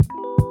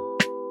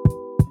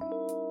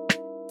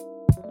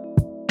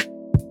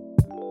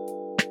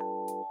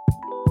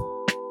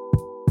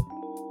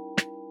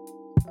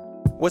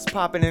What's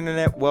poppin',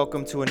 internet?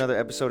 Welcome to another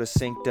episode of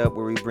Synced Up,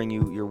 where we bring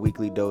you your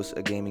weekly dose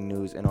of gaming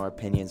news and our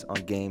opinions on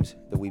games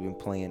that we've been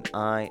playing.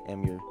 I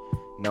am your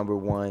number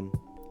one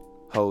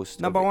host.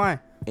 Taiwan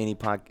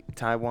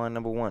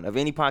number one of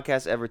any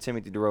podcast ever,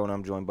 Timothy DeRoe, and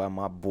I'm joined by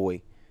my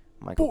boy,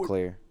 Michael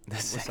Clare. The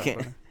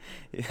second.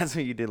 That's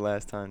what you did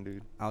last time,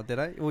 dude. Oh, did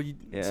I? Well,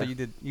 yeah. So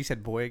you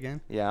said boy again?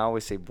 Yeah, I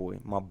always say boy.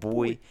 My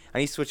boy. I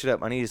need to switch it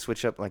up. I need to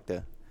switch up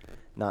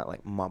not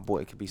like my boy.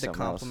 It could be something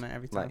else. The compliment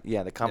every time?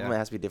 The compliment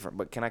has to be different.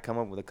 But can I come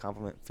up with a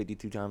compliment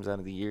 52 times out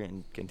of the year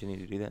and continue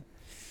to do that?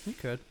 You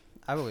could.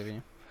 I believe in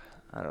you.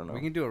 I don't know.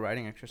 We can do a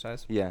writing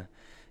exercise. Yeah.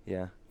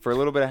 For a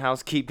little bit of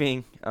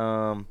housekeeping,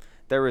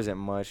 there isn't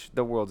much.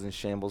 The world's in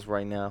shambles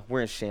right now.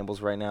 We're in shambles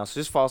right now. So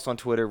just follow us on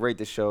Twitter, rate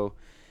the show,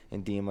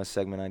 and DM us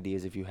segment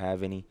ideas if you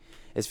have any.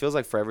 It feels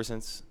like forever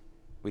since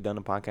we done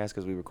the podcast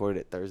because we recorded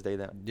it Thursday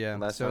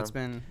last time. It's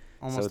been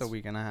almost a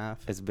week and a half.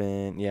 It's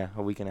been,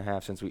 a week and a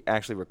half since we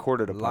actually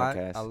recorded a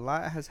podcast. A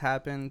lot has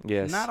happened.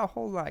 Yes. Not a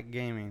whole lot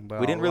gaming,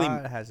 but a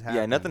lot has happened.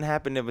 Yeah, nothing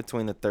happened in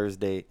between the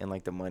Thursday and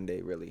the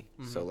Monday, really.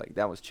 Mm-hmm. So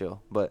that was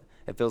chill. But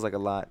it feels like a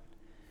lot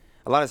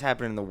has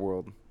happened in the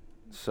world.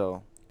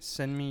 So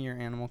send me your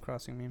Animal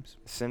Crossing memes.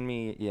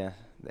 The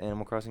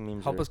Animal Crossing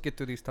memes. Help us get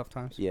through these tough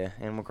times. Yeah,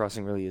 Animal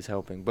Crossing really is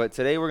helping. But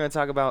today we're going to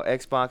talk about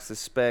Xbox, the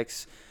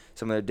specs,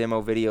 some of their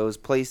demo videos,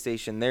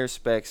 PlayStation, their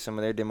specs, some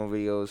of their demo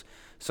videos,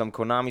 some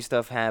Konami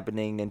stuff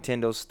happening,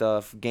 Nintendo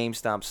stuff,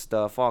 Gamestop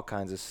stuff, all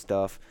kinds of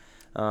stuff.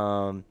 A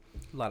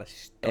lot of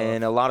stuff.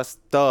 And a lot of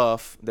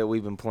stuff that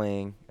we've been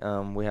playing.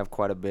 We have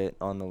quite a bit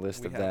on the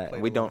list of that.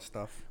 We don't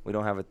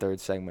have a third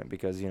segment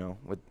because,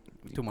 with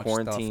too much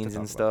quarantines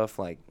and stuff,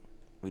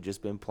 we've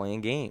just been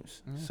playing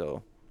games. Mm-hmm.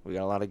 So we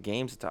got a lot of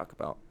games to talk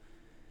about.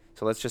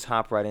 So let's just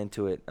hop right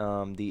into it.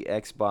 The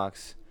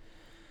Xbox.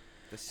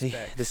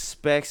 The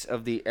specs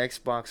of the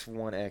Xbox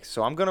One X.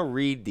 So I'm going to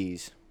read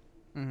these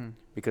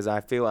because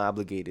I feel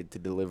obligated to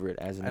deliver it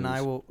as a news. And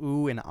I will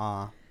ooh and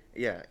ah.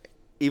 Yeah.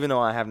 Even though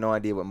I have no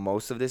idea what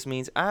most of this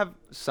means. I have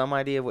some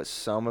idea what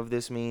some of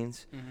this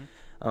means.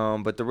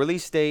 Mm-hmm. But the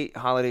release date,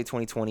 holiday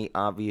 2020,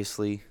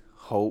 obviously,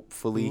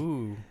 hopefully.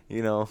 Ooh.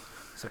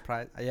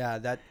 Surprise. Yeah,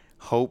 that.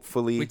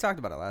 Hopefully. We talked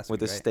about it last week, with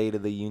the State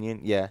of the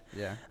Union. Yeah.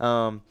 Yeah.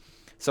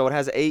 So it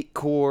has an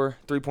 8-core,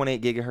 3.8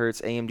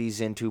 gigahertz AMD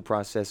Zen 2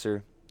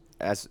 processor.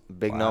 That's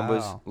big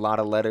numbers, a lot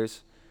of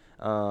letters.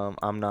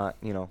 I'm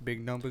not,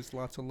 Big numbers,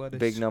 lots of letters.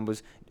 Big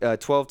numbers. 12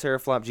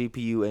 teraflop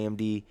GPU,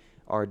 AMD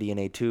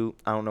RDNA 2.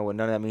 I don't know what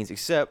none of that means,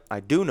 except I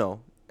do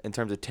know, in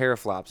terms of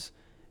teraflops,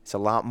 it's a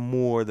lot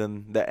more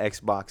than the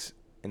Xbox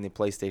and the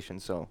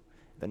PlayStation. So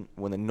then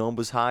when the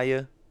number's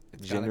higher,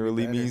 it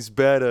generally means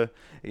better,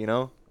 I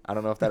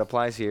don't know if that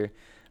applies here.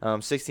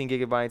 16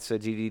 gigabytes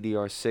of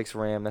GDDR6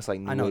 RAM. That's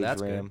new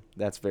age RAM. Good.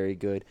 That's very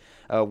good.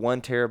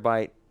 1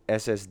 terabyte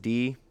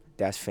SSD.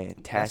 That's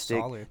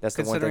fantastic. That's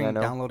the one thing I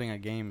know. Downloading a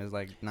game is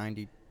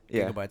 90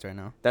 gigabytes right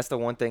now. That's the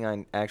one thing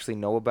I actually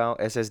know about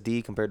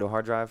SSD compared to a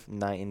hard drive.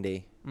 Night and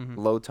day. Mm-hmm.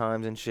 Load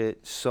times and shit.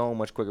 So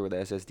much quicker with the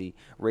SSD.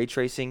 Ray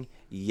tracing.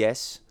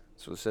 Yes.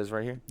 That's what it says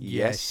right here.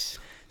 Yes.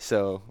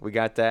 So we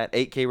got that.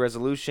 8K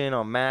resolution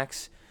on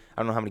max.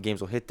 I don't know how many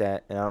games will hit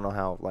that. And I don't know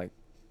how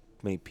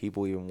many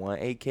people even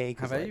want 8K.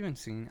 Have I even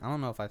seen? I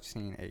don't know if I've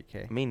seen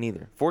 8K. Me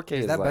neither. 4K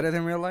is that better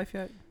than real life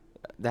yet?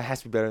 That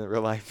has to be better than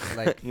real life.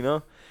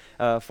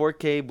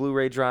 4K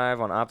Blu-ray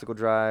drive on optical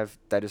drive.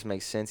 That just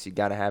makes sense. You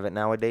got to have it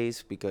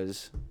nowadays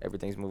because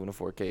everything's moving to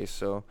 4K.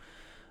 So,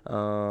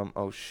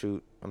 oh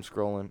shoot, I'm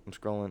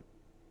scrolling.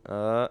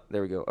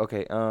 There we go.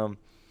 Okay.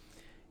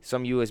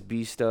 Some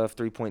USB stuff.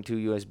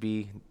 3.2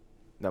 USB.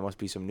 That must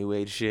be some new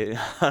age shit.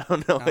 I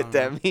don't know what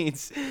that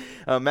means.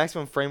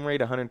 Maximum frame rate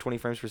 120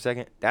 frames per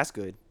second. That's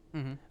good.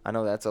 Mm-hmm. I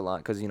know that's a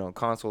lot because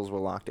consoles were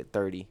locked at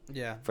 30.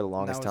 Yeah. For the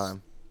longest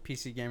time.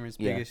 PC gamers'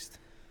 biggest.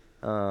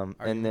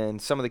 And then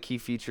some of the key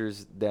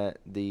features that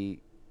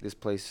this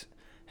place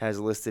has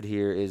listed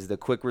here is the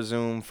quick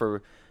resume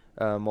for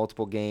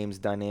multiple games,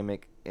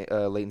 dynamic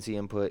latency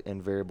input,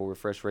 and variable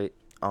refresh rate.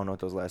 I don't know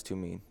what those last two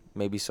mean.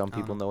 Maybe some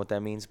people know what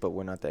that means, but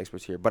we're not the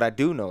experts here. But I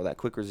do know that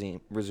quick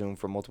resume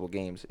for multiple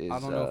games is. I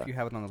don't know if you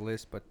have it on the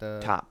list, but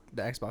the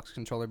Xbox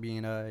controller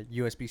being a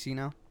USB-C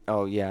now.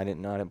 Oh yeah, I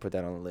didn't put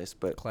that on the list,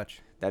 but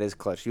clutch. That is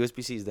clutch.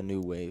 USB-C is the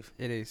new wave.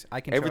 It is.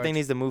 Everything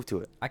needs to move to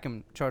it. I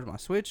can charge my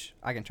Switch.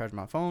 I can charge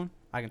my phone.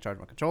 I can charge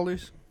my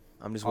controllers.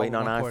 I'm just waiting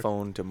on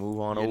iPhone to move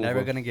on over. You're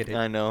never gonna get it.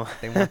 I know.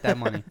 They want that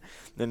money.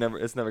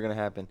 It's never gonna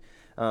happen.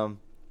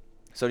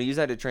 So to use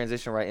that to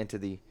transition right into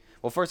the.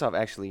 Well, first off,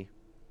 actually,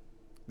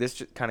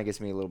 this kind of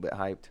gets me a little bit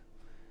hyped.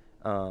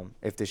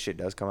 If this shit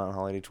does come out in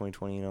holiday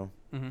 2020,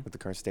 with the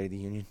current State of the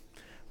Union,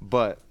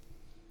 but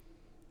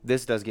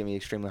this does get me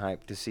extremely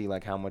hyped to see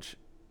how much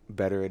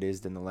better it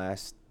is than the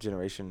last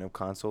generation of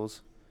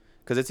consoles,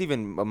 because it's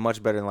even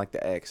much better than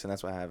the X, and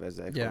that's what I have as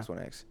the Xbox One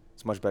X.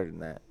 It's much better than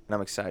that, and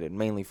I'm excited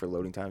mainly for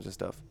loading times and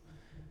stuff.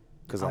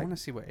 Because I want to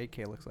see what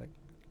 8K looks like.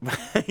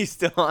 He's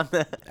still on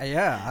that.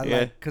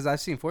 Yeah. Because I've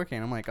seen 4K,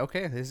 and I'm like,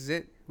 okay, this is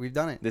it. We've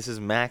done it. This is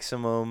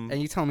maximum.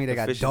 And you tell me they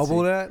efficiency. got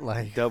double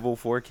that, double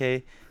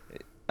 4K.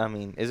 I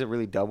mean, is it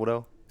really double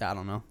though? I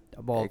don't know.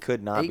 Well, it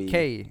could not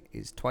 8K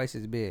is twice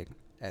as big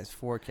as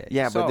 4K.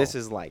 Yeah, but this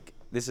is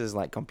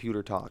like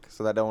computer talk,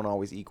 so that don't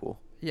always equal.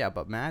 Yeah,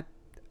 but math,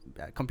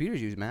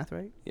 computers use math,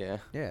 right? Yeah.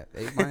 Yeah,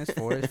 8 minus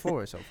 4 is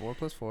 4, so 4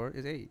 plus 4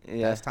 is 8.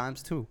 Yeah. That's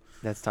times 2.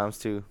 That's times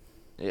 2.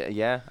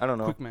 Yeah, I don't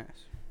know. Quick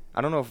math.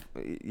 I don't know if,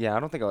 I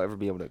don't think I'll ever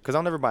be able to, because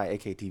I'll never buy an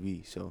 8K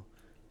TV, so.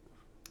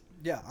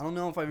 Yeah, I don't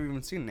know if I've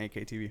even seen an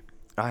 8K TV.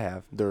 I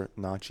have. They're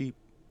not cheap.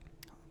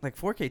 Like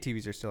 4K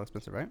TVs are still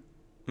expensive, right?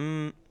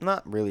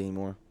 Not really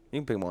anymore. You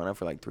can pick one up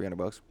for like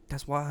 $300.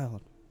 That's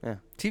wild. Yeah.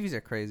 TVs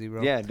are crazy,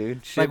 bro. Yeah,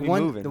 dude. Shit Like be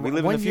moving. We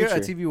live in the future. One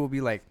year a TV will be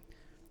like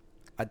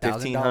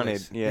 $1,000.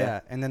 $1,500.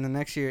 Yeah. And then the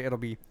next year it'll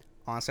be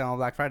on sale on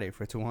Black Friday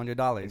for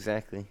 $200.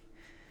 Exactly.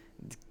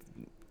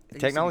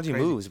 Technology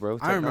moves, bro.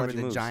 I remember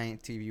the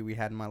giant TV we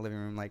had in my living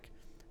room, like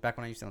back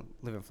when I used to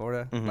live in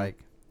Florida, like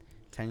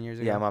 10 years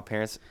ago. Yeah, my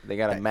parents, they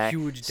got a Mac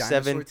huge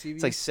dinosaur TV.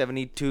 It's like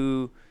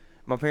 72.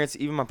 My parents'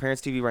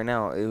 TV right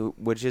now,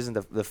 which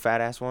isn't the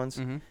fat ass ones.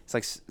 It's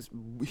like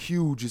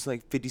huge. It's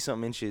like 50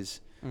 something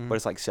inches, but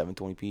it's like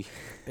 720p.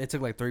 It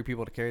took like 3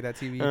 people to carry that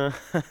TV.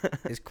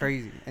 It's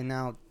crazy. And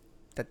now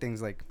that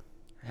thing's like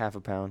half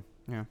a pound.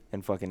 Yeah.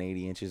 And fucking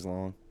 80 inches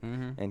long.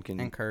 And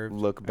can curved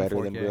look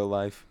better than real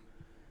life.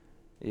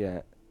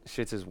 Yeah.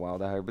 Shit's is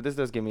wild out here. But this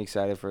does get me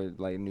excited for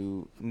like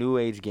new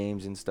age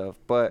games and stuff.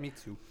 But me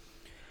too.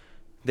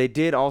 They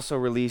did also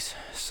release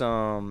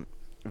some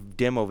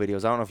demo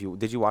videos. I don't know if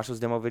did you watch those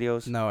demo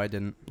videos? No, I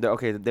didn't.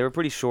 They were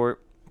pretty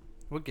short.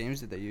 What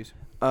games did they use?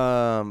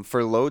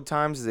 For load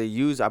times they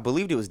used, I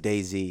believed it was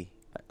DayZ.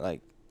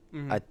 Like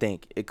I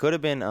think it could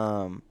have been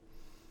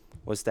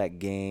what's that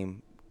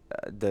game?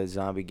 The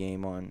zombie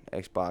game on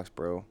Xbox,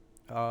 bro.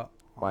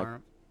 Like,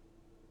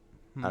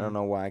 I don't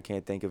know why I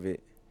can't think of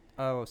it.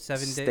 Oh,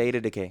 7 Days. State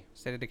of Decay.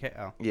 State of Decay.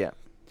 Oh. Yeah.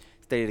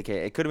 State of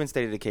Decay. It could have been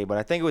State of Decay, but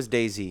I think it was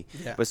DayZ.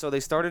 Yeah. But so they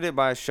started it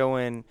by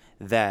showing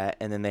that,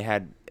 and then they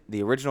had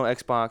the original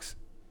Xbox,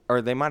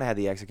 or they might have had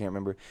the X, I can't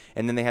remember.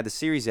 And then they had the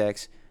Series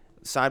X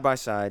side by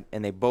side,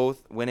 and they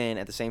both went in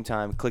at the same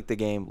time, clicked the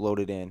game,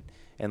 loaded in.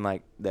 And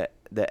like the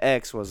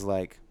X was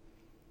like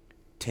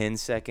 10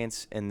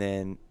 seconds, and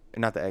then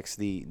not the X,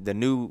 the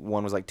new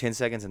one was like 10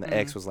 seconds, and the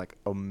X was like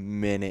a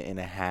minute and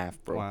a half,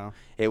 bro. Wow.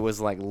 It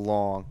was like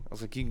long. I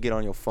was like, you can get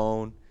on your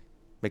phone,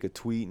 make a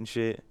tweet and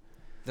shit.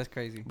 That's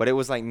crazy. But it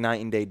was like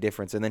night and day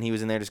difference. And then he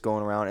was in there just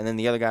going around, and then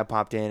the other guy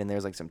popped in, and there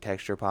was like some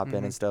texture popped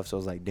in and stuff. So it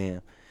was like,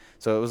 damn.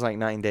 So it was like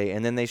night and day.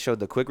 And then they showed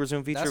the quick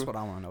resume feature. That's what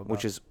I want to know about.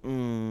 Which is,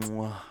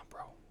 bro.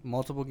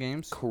 Multiple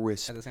games?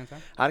 Crisp. At the same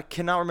time? I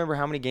cannot remember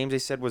how many games they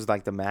said was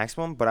like the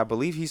maximum, but I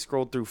believe he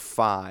scrolled through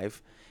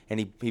 5. And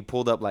he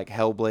pulled up like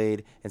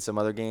Hellblade and some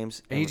other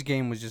games. And each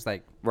game was just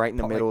like right in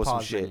the middle of some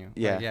shit. Menu.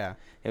 Yeah. Like, yeah.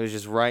 It was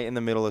just right in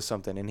the middle of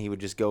something, and he would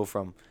just go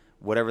from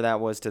whatever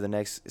that was to the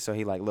next. So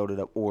he like loaded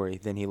up Ori,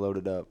 then he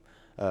loaded up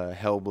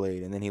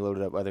Hellblade, and then he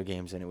loaded up other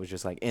games, and it was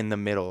just like in the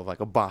middle of like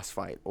a boss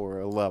fight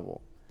or a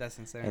level. That's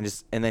insane.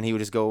 And then he would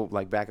just go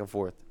like back and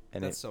forth,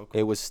 and That's so cool.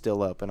 It was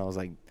still up, and I was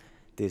like,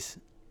 this.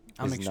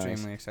 I'm is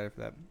extremely nice. excited for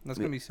that. That's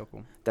gonna be so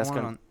cool.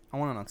 I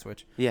want it on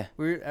Switch. Yeah.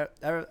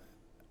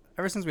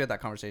 Ever since we had that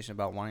conversation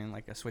about wanting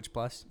like a Switch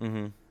Plus,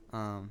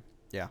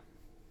 yeah,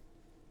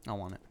 I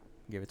want it.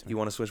 Give it to me. You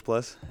want a Switch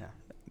Plus? Yeah.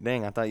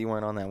 Dang, I thought you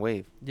weren't on that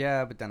wave.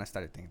 Yeah, but then I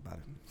started thinking about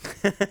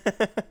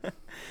it.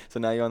 So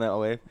now you're on that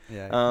wave?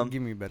 Yeah,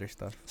 give me better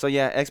stuff. So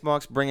yeah,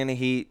 Xbox bringing the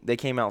heat. They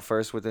came out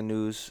first with the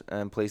news,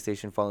 and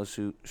PlayStation followed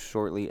suit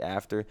shortly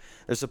after.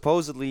 They're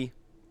supposedly,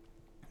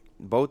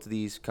 both of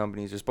these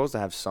companies are supposed to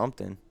have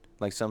something,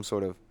 like some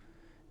sort of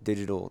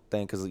digital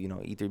thing, because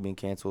E3 being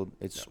canceled.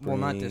 It's well,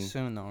 not this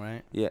soon though,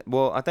 right? Yeah.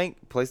 Well, I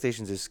think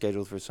PlayStation's is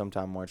scheduled for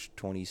sometime March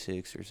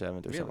 26th or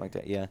 7th or something like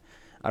that. Yeah.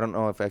 I don't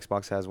know if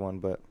Xbox has one,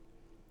 but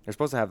they're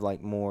supposed to have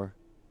like more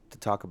to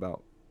talk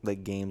about,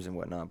 like games and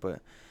whatnot.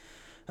 But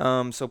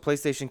so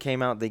PlayStation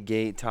came out the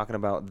gate talking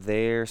about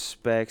their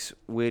specs,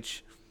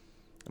 which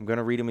I'm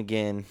gonna read them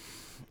again.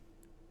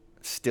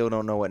 Still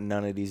don't know what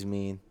none of these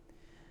mean.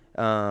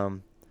 So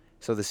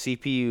the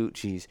CPU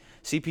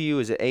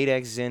is an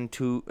 8x Zen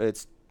 2.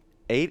 It's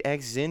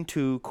 8x Zen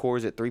 2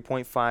 cores at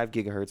 3.5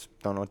 gigahertz.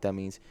 Don't know what that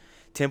means.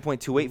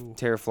 10.28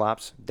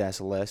 teraflops.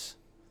 That's less.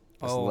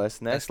 That's less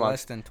than that's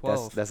less than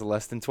 12. That's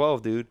less than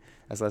 12, dude.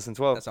 That's less than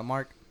 12.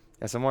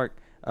 That's a mark.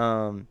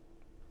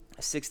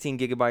 16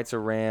 gigabytes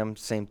of RAM.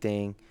 Same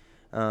thing.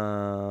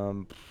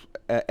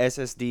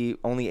 SSD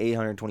only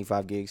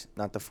 825 gigs,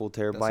 not the full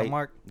terabyte.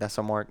 That's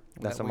a mark.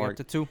 That's a mark.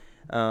 Up to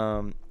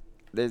 2.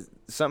 There's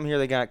something here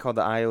they got called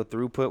the I/O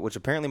throughput, which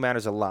apparently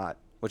matters a lot.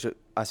 Which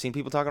I've seen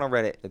people talking on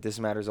Reddit that this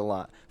matters a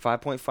lot.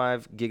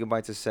 5.5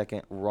 gigabytes a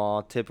second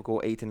raw,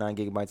 typical 8 to 9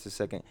 gigabytes a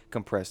second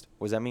compressed.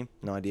 What does that mean?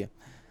 No idea.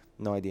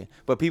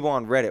 But people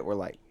on Reddit were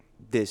like,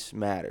 "This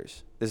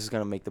matters. This is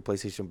gonna make the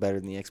PlayStation better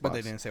than the Xbox." But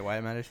they didn't say why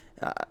it matters.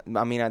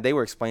 I mean, they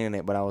were explaining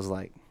it, but I was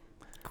like,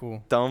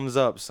 "Cool, thumbs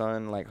up,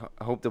 son." Like,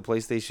 I hope the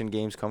PlayStation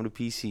games come to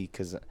PC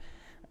because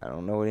I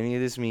don't know what any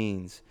of this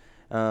means.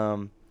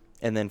 And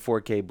then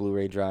 4K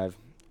Blu-ray drive,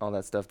 all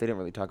that stuff. They didn't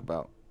really talk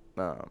about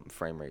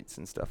frame rates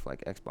and stuff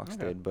like Xbox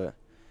did, but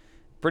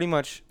pretty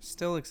much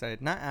still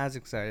excited. Not as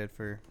excited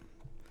for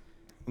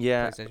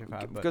Yeah, PlayStation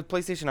 5. because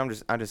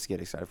PlayStation, I just get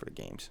excited for the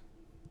games.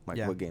 Like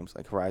what games?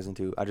 Like Horizon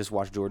 2. I just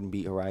watched Jordan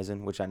beat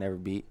Horizon, which I never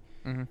beat,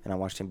 and I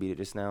watched him beat it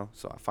just now,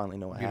 so I finally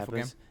know what Beautiful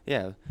happens. Game.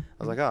 Yeah,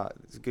 I was like,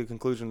 it's a good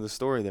conclusion to the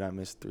story that I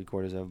missed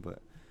 3/4 of, but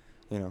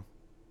you know.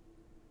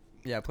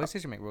 Yeah,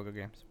 PlayStation make real good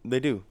games. They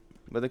do,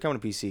 but they're coming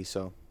to PC,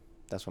 so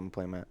that's what I'm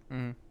playing at.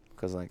 Mm-hmm.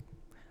 Because like,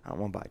 I don't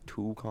want to buy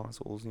 2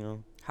 consoles, you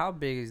know. How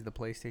big is the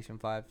PlayStation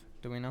 5?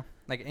 Do we know?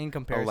 Like in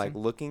comparison? Oh, like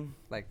looking?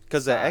 Like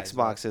because the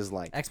Xbox is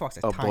like Xbox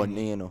is a tiny.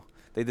 banana.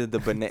 They did the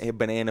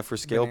banana for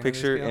scale Banana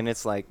picture, scale? and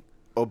it's like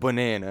a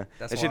banana.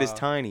 That's that shit is wild.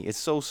 tiny. It's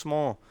so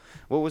small.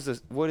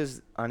 What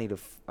is? I need to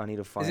find.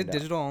 Is it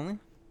digital only?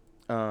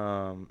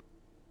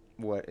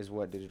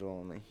 What digital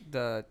only?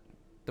 The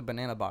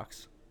banana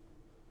box.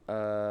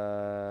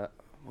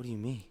 What do you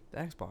mean? The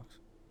Xbox.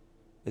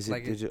 Is it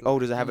like digital? Oh,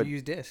 does it have a?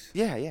 use discs?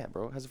 Yeah,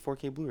 bro. It has a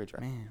 4K Blu-ray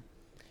drive. Man,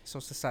 so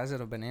it's the size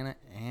of a banana,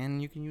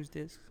 and you can use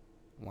discs.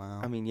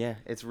 Wow. I mean, yeah,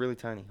 it's really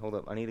tiny. Hold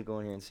up, I need to go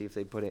in here and see if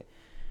they put it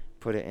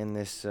in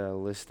this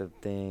list of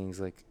things,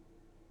 like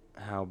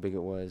how big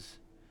it was.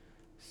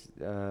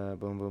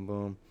 Boom, boom,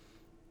 boom.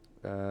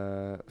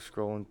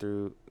 Scrolling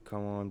through.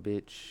 Come on,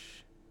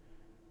 bitch.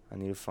 I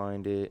need to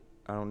find it.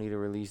 I don't need a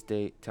release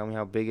date. Tell me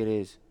how big it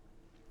is.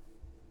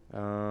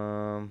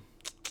 Bro,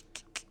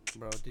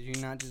 did you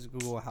not just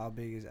Google how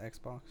big is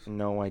Xbox?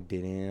 No, I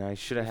didn't. I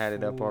should have had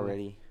it up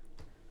already.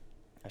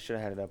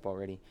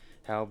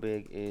 How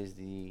big is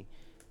the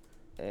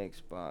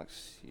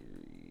Xbox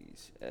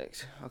Series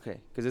X? Okay,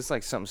 because it's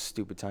like something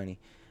stupid tiny.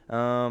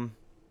 Yo,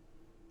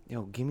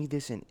 give me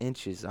this in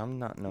inches. I'm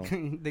not no.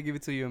 They give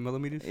it to you in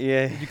millimeters?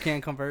 Yeah. You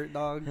can't convert,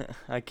 dog?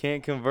 I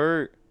can't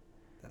convert.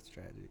 That's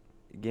tragic.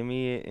 Give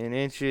me it in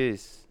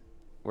inches.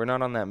 We're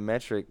not on that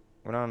metric.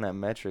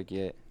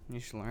 Yet. You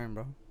should learn,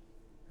 bro.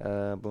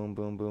 Boom,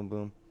 boom, boom,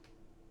 boom.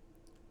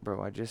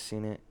 Bro, I just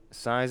seen it.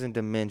 Size and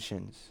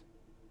dimensions.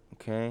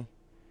 Okay.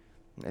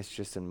 It's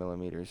just in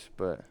millimeters,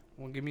 but.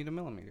 Well, give me the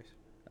millimeters.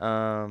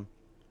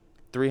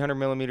 300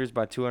 millimeters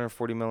by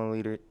 240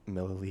 milliliters.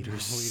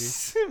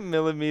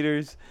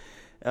 Millimeters.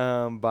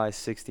 By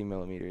 60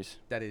 millimeters.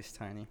 That is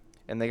tiny.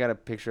 And they got a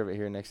picture of it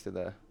here next to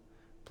the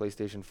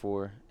PlayStation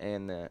 4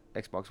 and the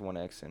Xbox One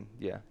X, and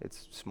yeah,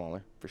 it's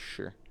smaller for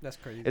sure. That's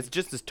crazy. It's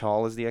just as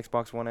tall as the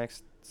Xbox One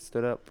X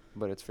stood up,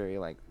 but it's very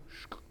like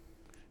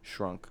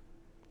shrunk.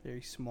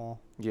 Very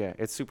small. Yeah,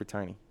 it's super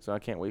tiny. So I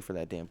can't wait for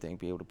that damn thing to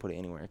be able to put it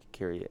anywhere I can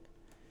carry it.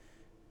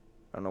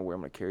 I don't know where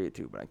I'm gonna carry it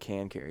to, but I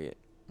can carry it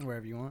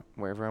Wherever you want.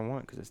 wherever I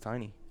want because it's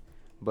tiny.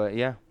 But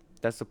yeah,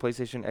 that's the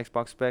PlayStation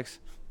Xbox specs.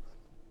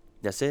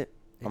 That's it.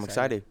 I'm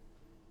excited.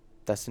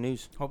 That's the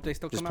news. Hope they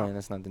still Just come playing. out.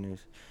 That's not the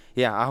news.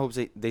 Yeah, I hope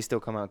they still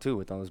come out too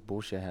with all this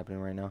bullshit happening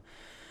right now.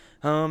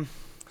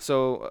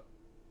 So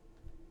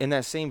in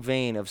that same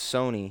vein of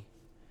Sony,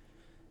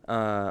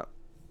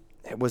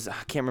 it was,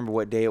 I can't remember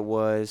what day it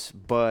was,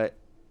 but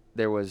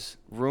there was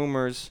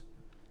rumors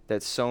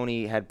that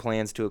Sony had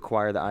plans to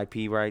acquire the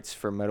IP rights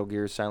for Metal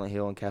Gear, Silent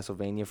Hill, and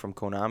Castlevania from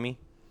Konami,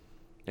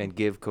 and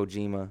give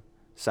Kojima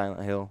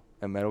Silent Hill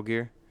and Metal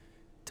Gear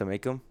to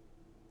make them,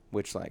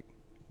 which like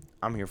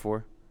I'm here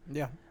for.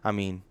 Yeah. I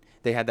mean,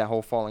 they had that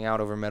whole falling out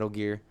over Metal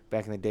Gear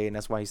back in the day, and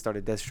that's why he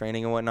started Death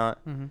Stranding and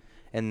whatnot. Mm-hmm.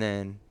 And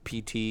then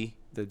PT,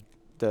 the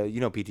you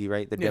know PT,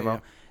 right? The Yeah, demo. yeah.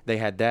 They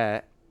had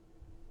that,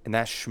 and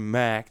that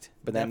schmacked.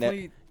 But then that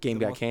Definitely game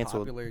the got most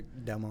canceled. Popular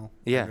demo.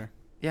 Yeah. Ever.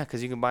 Yeah,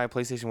 because you can buy a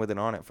PlayStation with it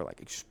on it for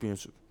like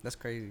expensive. That's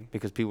crazy.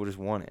 Because people just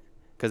want it.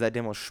 Because that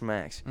demo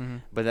schmacks. Mm-hmm.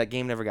 But that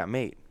game never got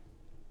made.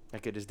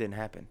 Like it just didn't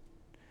happen.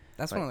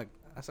 That's like, one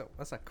of the,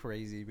 that's a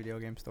crazy video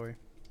game story.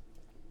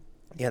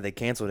 Yeah, they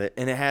canceled it,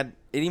 and it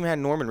even had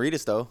Norman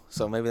Reedus though,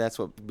 so maybe that's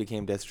what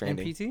became Death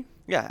Stranding. And PT?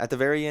 Yeah, at the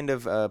very end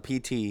of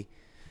PT,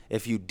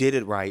 if you did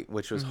it right,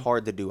 which was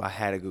hard to do, I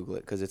had to Google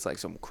it because it's like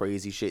some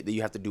crazy shit that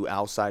you have to do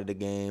outside of the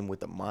game with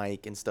the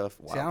mic and stuff.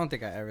 Wow. See, I don't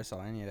think I ever saw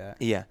any of that.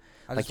 Yeah,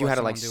 I like just you had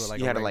to watched like someone do it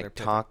you a had to regular like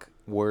pivot. talk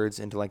words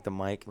into like the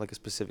mic, like a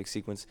specific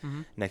sequence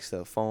Mm-hmm. next to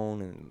the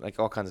phone and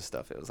like all kinds of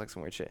stuff. It was like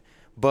some weird shit.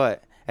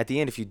 But at the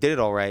end, if you did it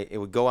all right, it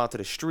would go out to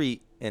the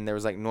street and there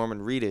was like Norman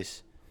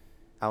Reedus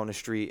out in the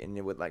street, and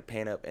it would like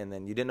pan up, and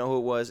then you didn't know who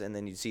it was, and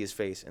then you'd see his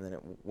face, and then it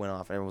went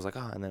off, and everyone was like,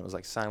 and then it was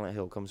like Silent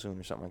Hill come soon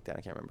or something like that.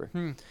 I can't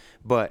remember.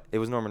 But it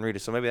was Norman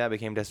Reedus, so maybe that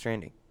became Death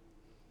Stranding.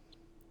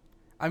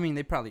 I mean,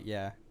 they probably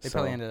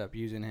ended up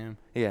using him.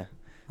 Yeah.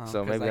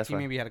 So maybe like that's he why.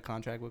 maybe had a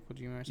contract with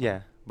Kojima or something.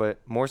 Yeah, but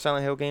more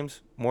Silent Hill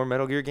games, more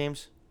Metal Gear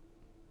games,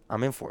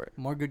 I'm in for it.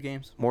 More good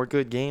games. More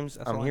good games,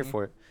 That's I'm all I here need.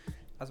 for it.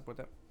 I support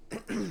that.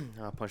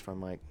 I punched my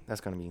mic. That's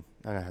gonna be.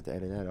 I'm gonna have to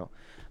edit that out.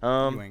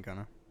 You ain't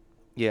gonna.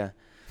 Yeah.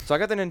 So I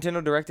got the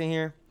Nintendo Direct in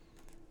here.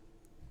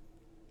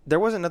 There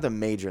wasn't nothing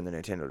major in the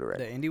Nintendo Direct.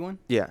 The indie one?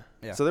 Yeah.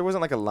 Yeah. So there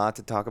wasn't like a lot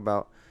to talk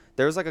about.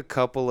 There was like a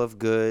couple of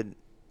good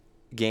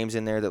games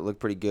in there that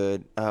looked pretty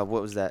good. What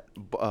was that?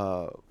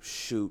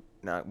 Shoot.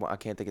 No, I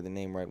can't think of the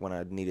name right when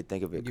I need to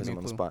think of it because I'm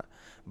on the spot.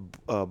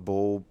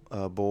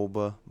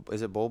 Bulba.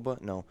 Is it Bulba?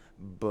 No.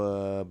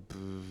 No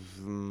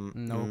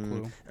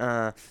clue.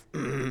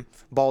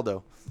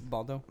 Baldo.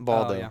 Baldo?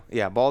 Baldo. Oh, yeah.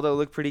 Yeah, Baldo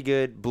looked pretty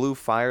good. Blue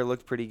Fire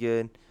looked pretty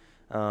good.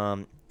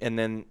 And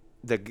then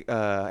the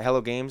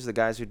Hello Games, the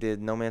guys who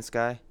did No Man's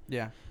Sky.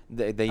 Yeah.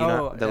 The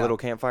little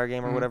campfire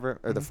game or whatever,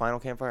 or the final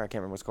campfire. I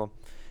can't remember what it's called.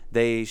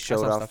 They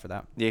showed off stuff for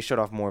that. They showed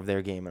off more of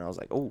their game, and I was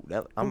like, oh,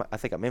 I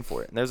think I'm in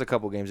for it. And there's a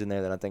couple games in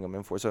there that I think I'm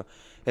in for. So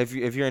if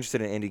you're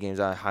interested in indie games,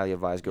 I highly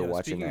advise watching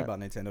that. Speaking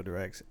about Nintendo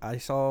Directs, I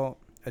saw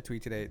a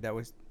tweet today that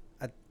was,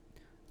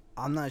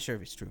 I'm not sure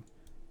if it's true,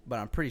 but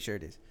I'm pretty sure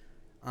it is.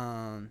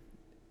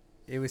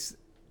 It was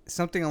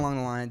something along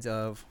the lines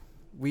of,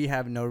 we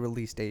have no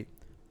release date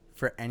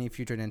for any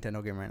future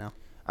Nintendo game right now.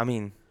 I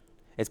mean,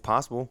 it's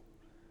possible.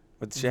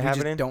 With shit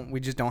happening? We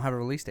just don't have a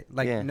release date.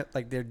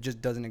 Like there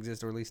just doesn't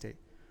exist a release date.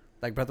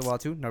 Like Breath of the Wild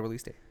 2, no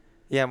release date.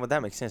 Yeah, well,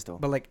 that makes sense, though.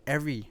 But like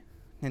every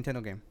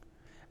Nintendo game,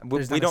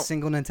 there's not a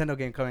single Nintendo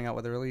game coming out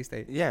with a release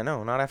date. Yeah,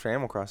 no, not after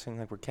Animal Crossing.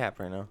 Like, we're capped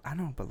right now. I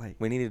know, but like...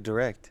 We need a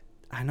Direct.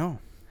 I know.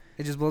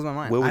 It just blows my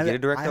mind. Will we get a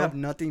Direct, though? I have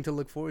nothing to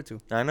look forward to.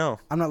 I know.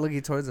 I'm not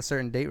looking towards a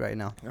certain date right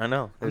now. I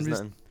know. I'm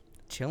just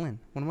chilling.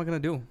 What am I going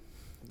to do?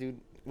 Dude,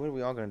 what are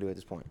we all going to do at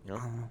this point, you know?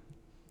 I don't know.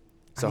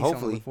 So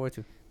hopefully,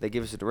 they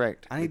give us a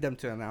Direct. I need them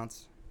to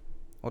announce...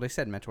 Well, they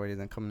said Metroid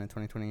isn't coming in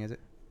 2020, is it?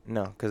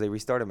 No, because they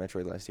restarted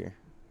Metroid last year.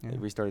 Yeah. They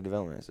restarted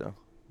development, so...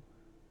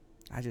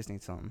 I just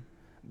need something.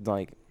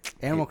 Like...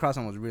 Animal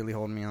Crossing was really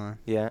holding me on.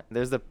 Yeah,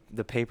 there's the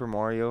Paper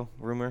Mario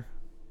rumor.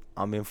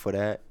 I'm in for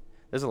that.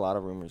 There's a lot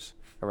of rumors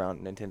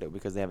around Nintendo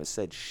because they haven't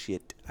said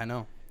shit. I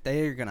know.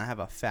 They're going to have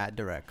a fat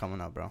Direct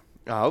coming up, bro.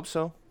 I hope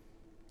so.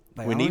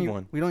 Like, we need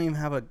one. We don't even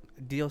have a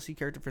DLC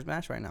character for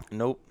Smash right now.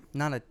 Nope.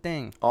 Not a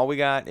thing. All we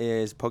got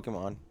is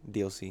Pokemon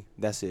DLC.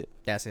 That's it.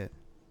 That's it.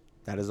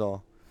 That is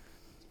all.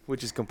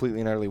 Which is completely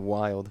and utterly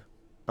wild.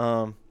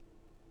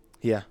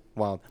 Yeah,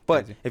 wild.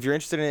 But Crazy. if you're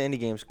interested in indie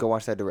games, go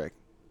watch that Direct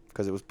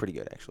because it was pretty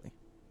good, actually.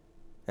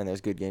 And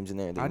there's good games in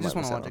there. I just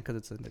want to watch it because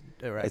it's a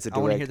Direct. It's a Direct. I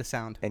want to hear the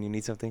sound. And you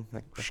need something?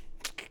 Like,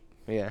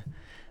 yeah.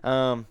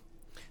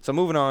 So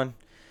moving on.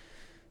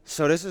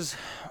 So this is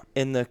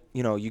in the,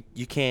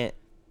 you can't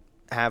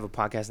have a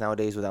podcast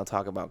nowadays without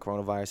talking about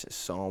coronavirus in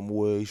some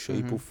way,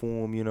 shape, or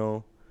form,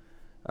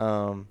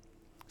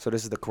 So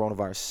this is the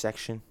coronavirus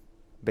section,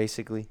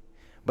 basically.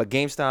 But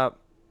GameStop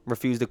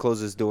refused to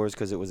close its doors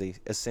because it was a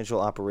essential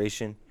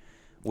operation,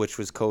 which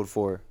was code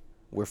for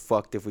we're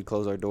fucked if we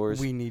close our doors.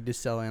 We need to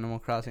sell Animal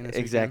Crossing this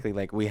Exactly. weekend.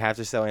 Like, we have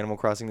to sell Animal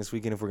Crossing this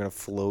weekend if we're going to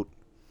float.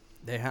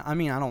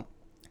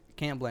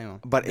 Can't blame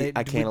them. But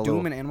I can't with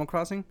Doom and Animal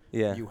Crossing,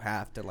 yeah, you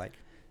have to,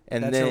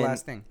 and that's then the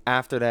last thing.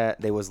 After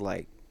that, they was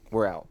like,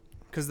 we're out.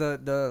 Because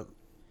the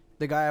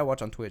guy I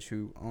watch on Twitch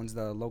who owns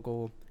the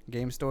local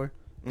game store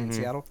in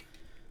Seattle,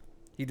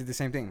 he did the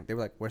same thing. They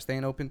were like, we're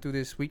staying open through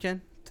this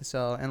weekend to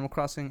sell Animal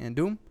Crossing and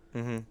Doom.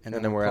 And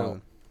then we're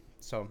out.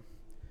 So,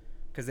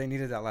 because they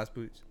needed that last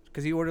boost.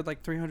 Because he ordered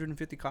like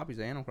 350 copies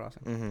of Animal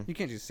Crossing. You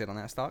can't just sit on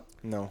that stock.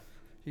 No.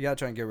 You got to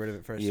try and get rid of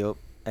it first. Yep.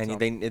 And so.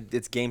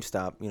 It's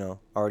GameStop,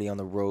 already on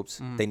the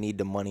ropes. They need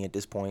the money at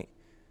this point.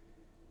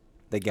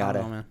 They got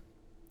it. Man.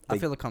 I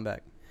feel a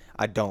comeback.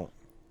 I don't.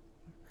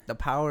 The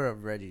power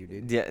of Reggie,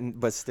 dude. Yeah,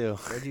 but still.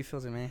 Reggie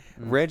feels it, man.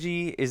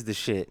 Reggie is the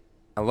shit.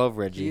 I love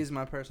Reggie. He is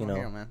my personal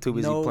hero, man. Too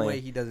busy no playing way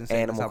he doesn't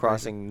Animal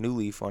Crossing New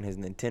Leaf on his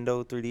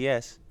Nintendo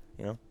 3DS.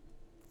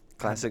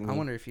 Classic. I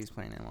wonder if he's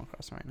playing Animal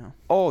Crossing right now.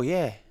 Oh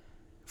yeah,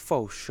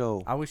 for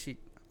sure. I wish he.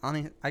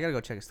 I gotta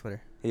go check his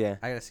Twitter. Yeah.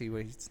 I gotta see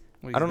what he's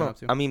I don't know. up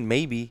to. I mean,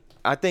 maybe.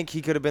 I think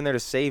he could have been there to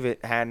save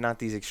it had not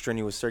these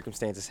extraneous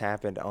circumstances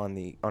happened on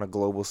a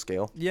global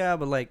scale. Yeah,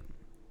 but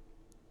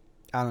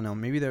I don't know.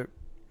 Maybe they're.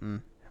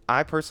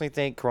 I personally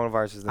think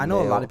coronavirus is the I know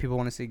nail. a lot of people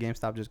want to see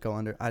GameStop just go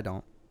under. I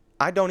don't.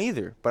 I don't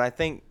either, but I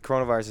think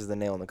coronavirus is the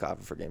nail in the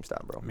coffin for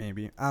GameStop, bro.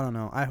 Maybe. I don't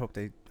know. I hope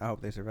they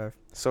survive.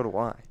 So do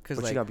I. But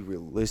Because you gotta be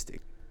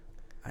realistic.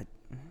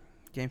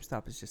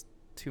 GameStop is just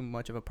too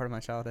much of a part of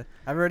my childhood.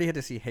 I've already had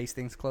to see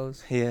Hastings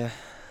close. Yeah.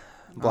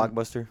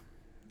 Blockbuster.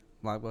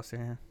 Blockbuster,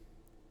 yeah.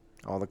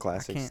 All the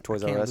classics.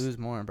 Toys R Us. Lose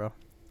more, bro.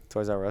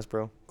 Toys R Us,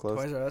 bro.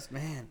 Closed. Toys R Us,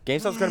 man.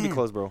 GameStop's gonna be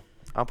closed, bro.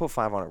 I'll put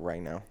 5 on it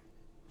right now.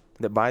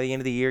 That by the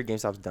end of the year,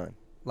 GameStop's done.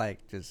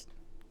 Just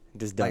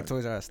done. Like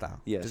Toys R Us style.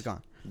 Yes. Just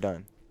gone.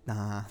 Done.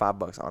 Nah.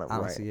 $5 on it. I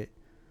don't see it.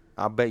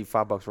 I'll bet you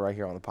 $5 right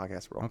here on the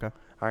podcast, bro. Okay.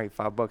 All right,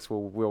 $5.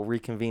 We'll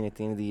reconvene at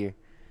the end of the year.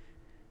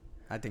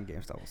 I think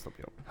GameStop will still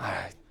be open.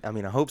 I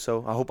mean, I hope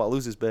so. I hope I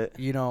lose this bet.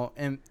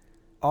 And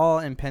all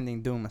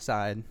impending doom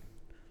aside,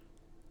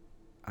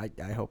 I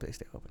hope they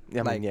stay open.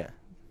 Yeah, I mean, yeah.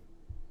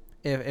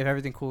 If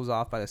everything cools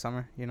off by the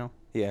summer,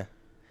 Yeah.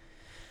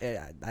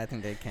 I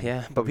think they can.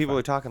 Yeah, but people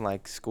are talking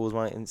like schools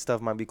and stuff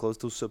might be closed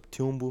till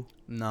September.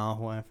 No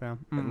way,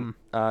 fam.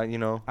 I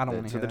don't want to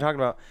hear that. they're talking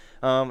about.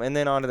 And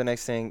then on to the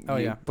next thing.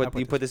 You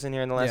put this in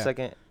here in the last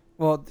second?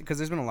 Well, because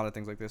there's been a lot of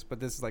things like this, but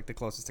this is like the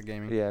closest to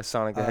gaming. Yeah,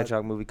 Sonic the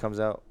Hedgehog movie comes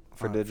out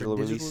for digital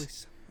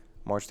release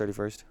March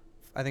 31st.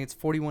 I think it's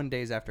 41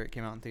 days after it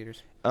came out in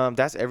theaters.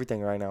 That's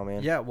everything right now,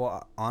 man. Yeah,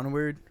 well,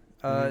 Onward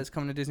is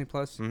coming to Disney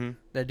Plus.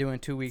 They're doing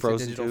 2 weeks of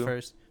digital 2.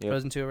 first. Yep.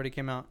 Frozen 2 already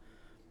came out.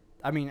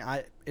 I mean,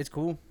 it's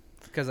cool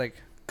because they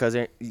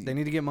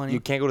need to get money. You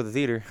can't go to the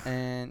theater.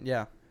 And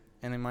yeah,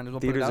 and they might as well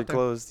Theaters put it out are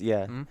closed.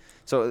 Yeah. Mm-hmm.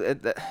 So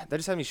that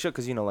just had me shook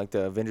because like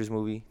the Avengers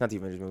movie, not the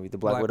Avengers movie, the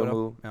Black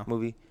Widow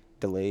movie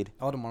delayed.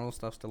 All the Marvel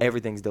stuff's delayed.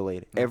 Everything's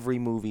delayed. Yeah. Every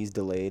movie's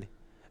delayed.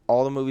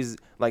 All the movies,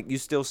 like you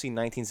still see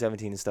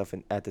 1917 and stuff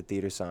at the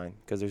theater sign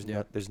because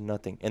there's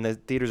nothing, and the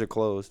theaters are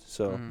closed.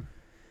 So,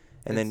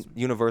 and then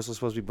Universal's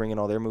supposed to be bringing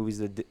all their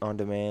movies on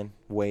demand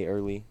way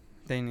early.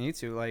 They need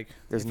to, like.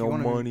 There's no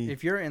money.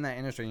 If you're in that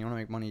industry and you want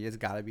to make money, it's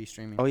got to be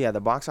streaming. Oh yeah,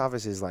 the box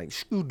office is like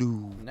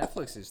shoo-doo.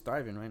 Netflix is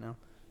thriving right now.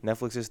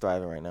 Netflix is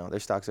thriving right now. Their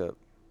stock's up.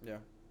 Yeah.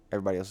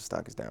 Everybody else's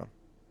stock is down.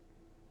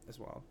 As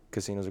well.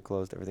 Casinos are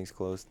closed. Everything's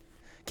closed.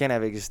 Can't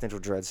have existential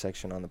dread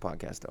section on the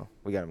podcast though.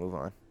 We gotta move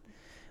on.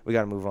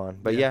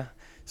 But yeah,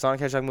 Sonic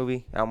Hedgehog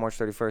movie out March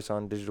 31st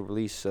on digital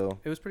release. So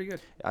it was pretty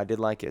good. I did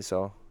like it.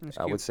 So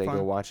I would say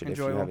go watch it if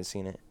you haven't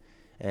seen it.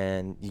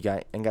 And you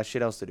got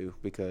shit else to do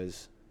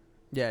because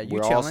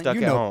we're all stuck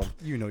at home.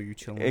 You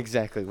chilling.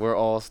 Exactly. We're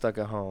all stuck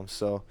at home.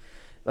 So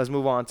let's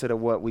move on to the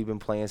what we've been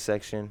playing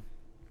section.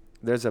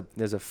 There's a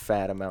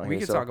fat amount here.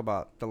 We could talk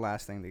about the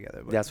last thing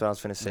together. But that's what I was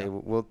finna say.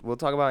 Yeah. We'll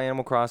talk about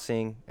Animal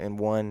Crossing and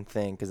one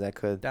thing because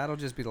that'll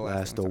just be the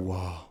last thing. Last a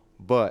while.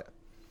 But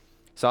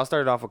so I'll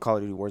start it off with Call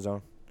of Duty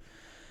Warzone.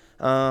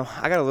 I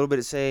got a little bit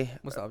to say.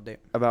 What's the update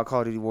about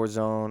Call of Duty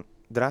Warzone?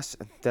 Did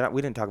I?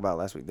 We didn't talk about it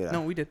last week, did I?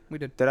 No, we did.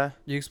 Did I?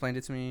 You explained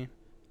it to me,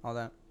 all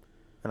that.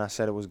 And I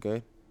said it was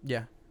good.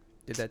 Yeah.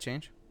 Did that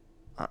change?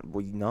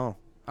 Well, no.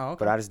 Oh, okay.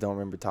 But I just don't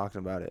remember talking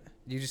about it.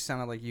 You just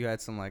sounded like you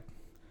had some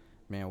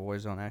man,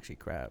 Warzone actually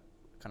crap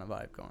kind of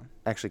vibe going.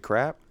 Actually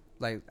crap?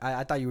 Like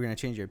I thought you were gonna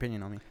change your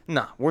opinion on me.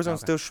 Nah, Warzone's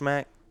still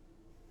schmack.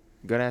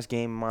 Good ass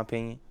game in my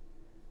opinion.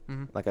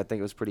 Mm-hmm. Like I think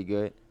it was pretty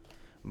good,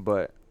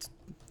 but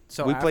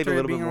so we played a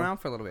little bit more. Around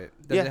for a little bit,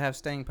 does it have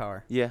staying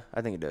power? Yeah,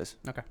 I think it does.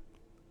 Okay.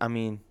 I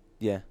mean,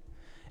 yeah,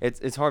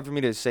 it's hard for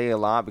me to say a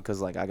lot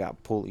because like I got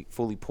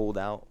fully pulled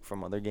out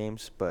from other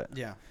games, but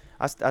yeah,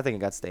 I think it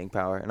got staying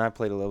power, and I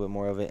played a little bit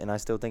more of it, and I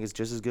still think it's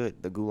just as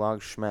good. The Gulag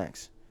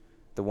schmacks,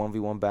 the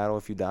 1v1 battle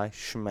if you die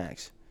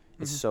schmacks.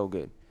 It's so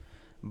good,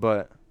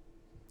 but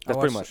that's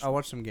pretty much. I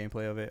watched some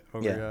gameplay of it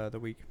over the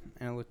week,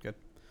 and it looked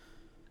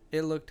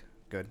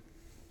good.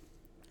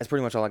 That's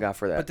pretty much all I got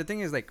for that. But the thing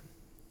is, like,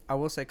 I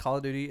will say Call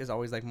of Duty is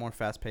always like more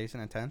fast paced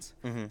and intense.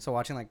 Mm-hmm. So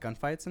watching like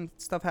gunfights and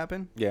stuff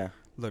happen,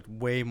 looked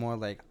way more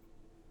like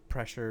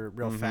pressure,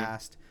 real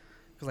fast.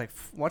 Because like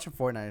watching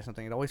Fortnite or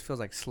something, it always feels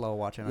like slow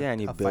watching. And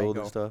you build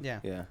and stuff.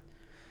 Yeah.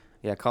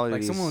 Call of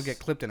Duty. Like someone will get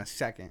clipped in a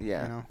second.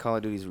 Yeah, you know? Call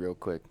of Duty's real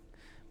quick.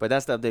 But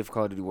that's the update for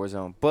Call of Duty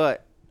Warzone.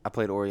 But I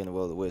played Ori and the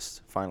Will of the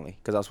Wisps finally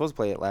because I was supposed to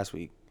play it last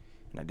week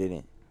and I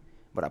didn't.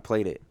 But I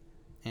played it.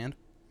 And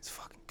it's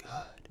fucking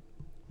good.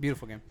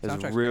 Beautiful game.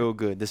 It's real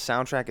good. The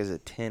soundtrack is a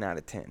 10 out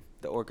of 10.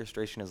 The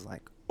orchestration is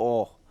like,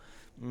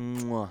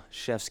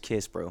 chef's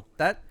kiss, bro.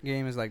 That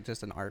game is like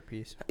just an art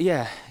piece.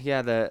 Yeah.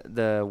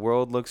 The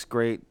world looks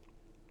great.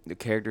 The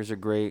characters are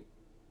great.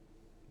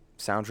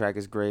 Soundtrack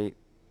is great.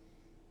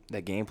 The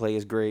gameplay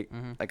is great.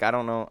 Mm-hmm. Like, I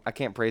don't know. I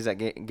can't praise that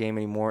game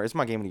anymore. It's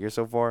my game of the year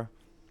so far.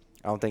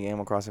 I don't think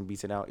Animal Crossing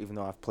beats it out, even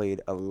though I've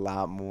played a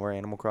lot more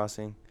Animal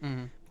Crossing.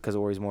 Mm-hmm. Because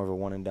Ori's more of a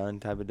one and done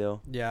type of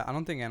deal. Yeah, I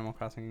don't think Animal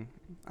Crossing.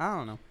 I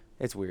don't know.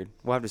 It's weird.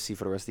 We'll have to see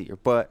for the rest of the year.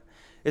 But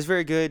it's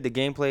very good. The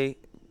gameplay,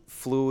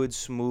 fluid,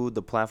 smooth.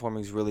 The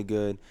platforming is really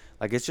good.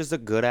 Like, it's just a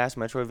good-ass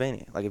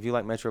Metroidvania. Like, if you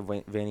like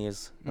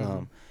Metroidvanias,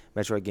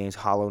 Metroid games,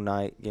 Hollow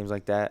Knight, games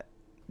like that,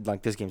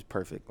 like, this game's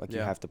perfect. Like, you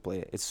have to play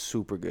it. It's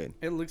super good.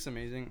 It looks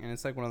amazing, and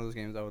it's like one of those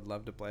games I would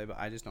love to play, but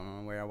I just don't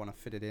know where I want to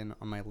fit it in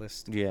on my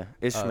list. Yeah,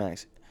 it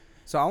smacks.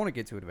 So I want to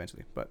get to it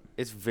eventually, but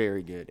it's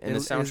very good, and the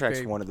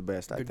soundtrack's one of the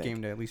best. I think. Good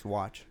game to at least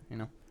watch, you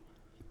know.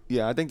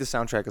 Yeah, I think the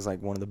soundtrack is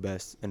like one of the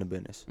best in the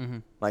business. Mm-hmm.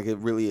 Like it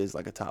really is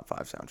like a top 5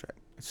 soundtrack.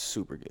 It's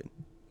super good.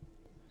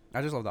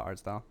 I just love the art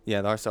style.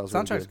 Yeah, the art style is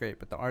really good. Soundtrack's great,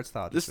 but the art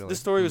style. The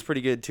story was pretty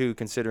good too,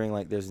 considering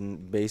like there's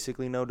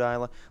basically no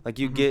dialogue. Like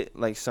you get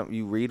like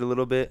you read a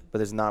little bit, but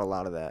there's not a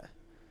lot of that.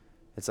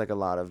 It's like a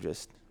lot of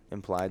just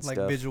implied stuff.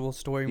 Like visual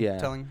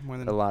storytelling more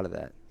than a lot of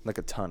that. Like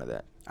a ton of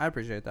that. I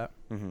appreciate that.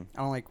 Mm-hmm. I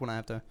don't like when I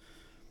have to.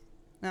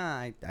 Nah,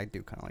 I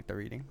do kind of like the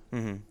reading.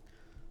 Mm-hmm.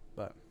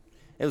 But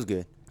it was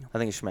good. I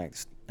think it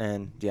schmacked.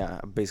 And yeah,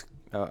 basically,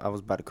 I was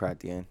about to cry at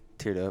the end.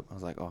 Teared up. I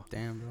was like, oh,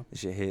 damn, bro.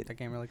 This shit hit. That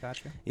game really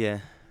got you. Yeah,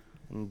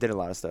 and did a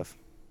lot of stuff.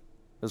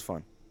 It was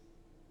fun.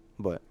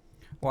 But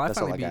I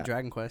finally beat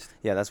Dragon Quest.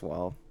 Yeah, that's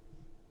wild.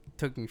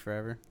 Took me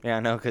forever. Yeah, I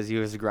know, because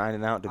you was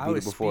grinding out to beat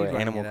it before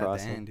Animal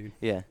Crossing. End, dude.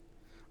 Yeah.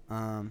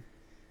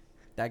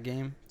 That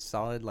game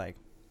solid like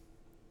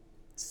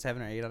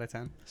 7 or 8 out of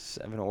 10.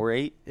 7 or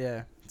 8?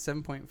 Yeah,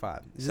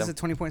 7.5. Is this a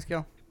 20-point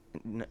scale?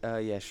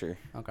 Yeah, sure.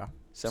 Okay.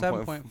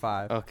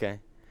 7.5. Okay.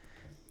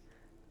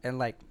 And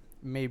like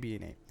maybe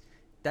an 8.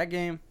 That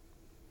game,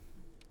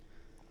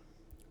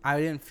 I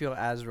didn't feel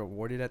as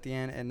rewarded at the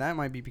end, and that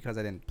might be because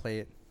I didn't play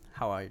it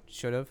how I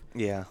should have.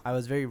 Yeah. I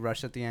was very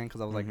rushed at the end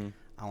because I was like,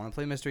 I want to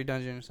play Mystery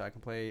Dungeon so I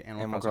can play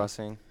Animal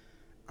Crossing.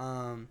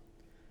 And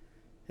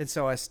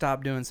so I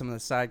stopped doing some of the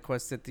side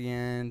quests at the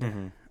end.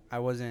 Mm-hmm. I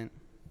wasn't,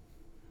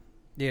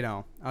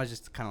 I was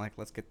just kind of like,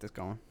 let's get this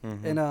going.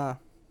 Mm-hmm. And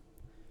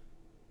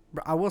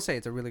I will say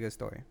it's a really good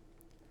story.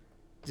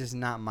 Just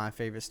not my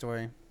favorite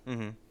story.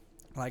 Mm-hmm.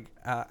 Like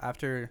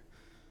after,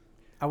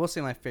 I will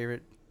say my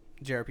favorite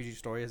JRPG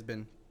story has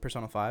been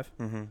Persona 5.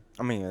 Mm-hmm.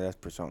 I mean, yeah, that's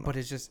Persona. But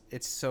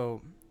it's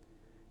so,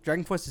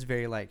 Dragon Force is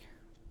very like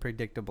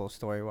predictable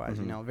story wise.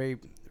 Mm-hmm. You know, very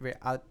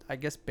I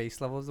guess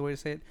base level is the way to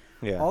say it.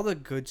 Yeah. All the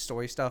good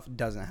story stuff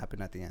doesn't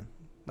happen at the end.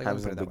 Like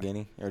happens in the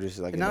beginning, or just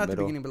like not in at the the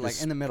middle, beginning, but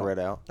like in the middle. Spread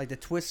out. Like the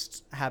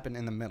twists happen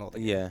in the middle.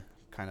 Yeah.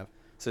 Kind of.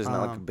 So it's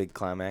not like a big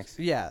climax.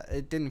 Yeah,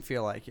 it didn't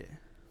feel like it.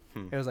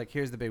 It was like,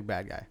 here's the big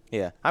bad guy.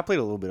 Yeah, I played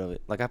a little bit of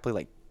it. Like I played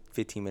like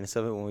 15 minutes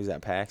of it when we was at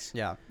PAX.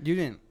 Yeah, you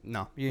didn't.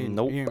 No, you didn't.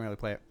 Nope. You didn't really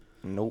play it.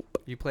 Nope.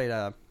 You played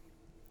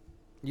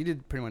You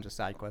did pretty much a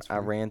side quest. I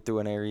ran through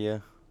an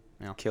area.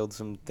 Yeah. Killed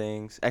some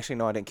things. Actually,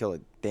 no, I didn't kill a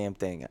damn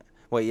thing.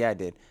 Well, yeah, I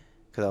did.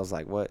 Because I was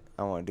like, what?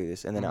 I want to do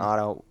this. And then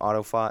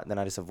auto fought, and then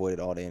I just avoided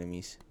all the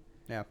enemies.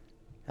 Yeah.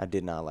 I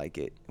did not like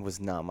it. It was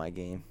not my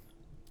game.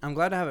 I'm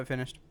glad to have it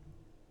finished.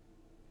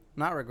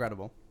 Not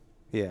regrettable.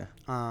 Yeah.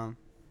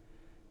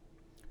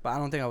 But I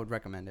don't think I would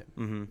recommend it.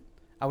 Mm-hmm.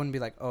 I wouldn't be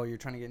like, oh, you're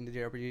trying to get into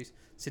JRPGs?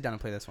 Sit down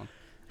and play this one.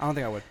 I don't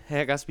think I would.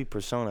 Hey, it got to be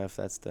Persona if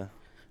that's the...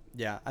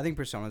 Yeah, I think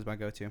Persona is my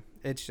go-to.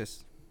 It's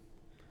just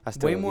I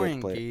still way more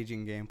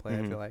engaging gameplay,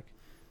 Mm-hmm. I feel like.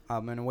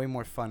 And a way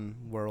more fun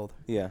world.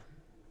 Yeah.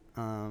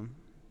 But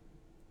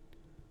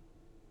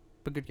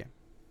good game.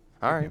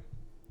 All right.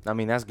 I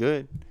mean, that's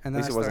good. And At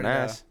least it wasn't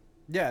ass.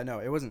 Yeah, no,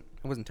 it wasn't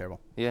terrible.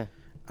 Yeah.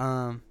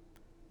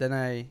 Then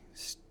I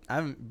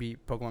haven't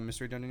beat Pokemon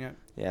Mystery Dungeon yet.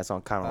 Yeah, it's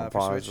on kind of on for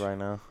pause Switch. right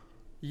now.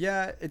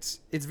 Yeah, it's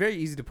very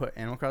easy to put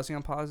Animal Crossing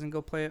on pause and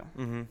go play it.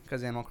 Mm-hmm.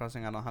 Because Animal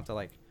Crossing, I don't have to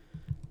like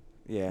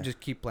just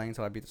keep playing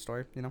until I beat the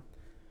story, you know?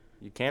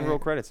 You can roll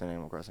credits in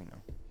Animal Crossing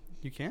now.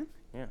 You can?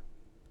 Yeah.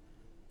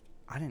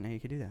 I didn't know you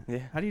could do that.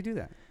 Yeah. How do you do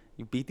that?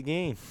 You beat the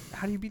game.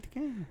 How do you beat the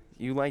game?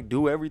 You, like,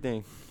 do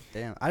everything.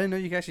 Damn. I didn't know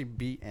you could actually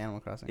beat Animal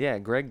Crossing. Yeah,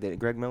 Greg did it.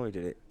 Greg Miller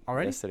did it.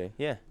 Already? Yesterday.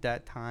 Yeah.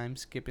 That time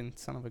skipping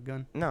son of a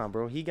gun. Nah,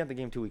 bro. He got the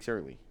game 2 weeks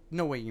early.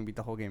 No way you can beat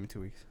the whole game in 2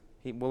 weeks.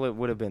 Well, it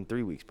would have been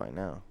 3 weeks by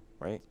now,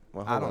 right?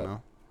 Well, I don't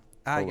know.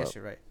 I guess up.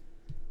 you're right.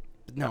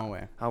 No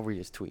way. I'll read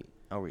his tweet.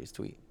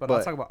 But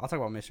I'll talk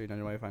about Mystery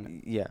Dungeon while you find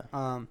it.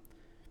 Yeah.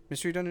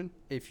 Mystery Dungeon,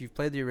 if you've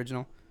played the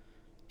original,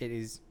 it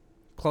is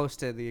close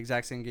to the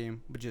exact same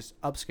game, but just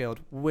upscaled,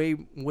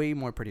 way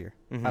more prettier.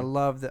 Mm-hmm. I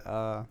love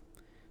the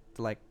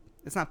like,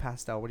 it's not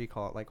pastel, what do you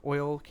call it? Like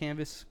oil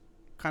canvas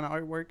kind of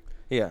artwork.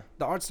 Yeah.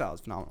 The art style is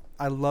phenomenal.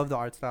 I love the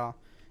art style.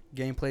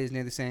 Gameplay is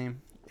near the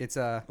same. It's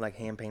like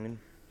hand painted.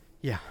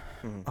 Yeah.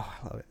 Mm-hmm. Oh,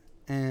 I love it.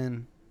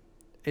 And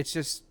it's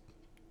just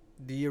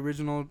the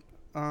original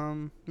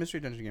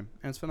Mystery Dungeon game,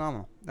 and it's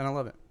phenomenal, and I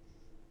love it.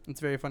 It's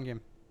a very fun game.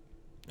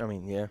 I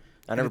mean, yeah.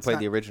 I never played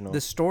the original. The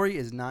story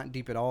is not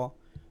deep at all.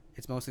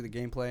 It's mostly the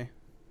gameplay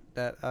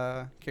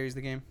that carries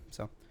the game.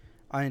 So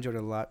I enjoyed it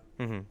a lot.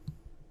 Mm-hmm.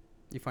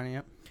 You finding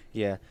it?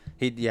 Yeah.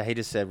 He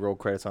just said roll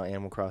credits on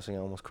Animal Crossing. I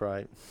almost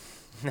cried.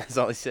 That's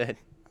all he said.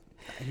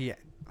 He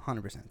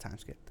 100% time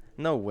skip.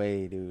 No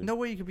way, dude. No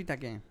way you could beat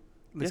that game.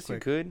 Yes, you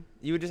could.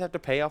 You would just have to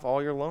pay off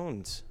all your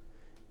loans.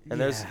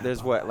 And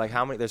there's what, like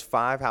how many? There's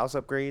 5 house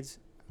upgrades.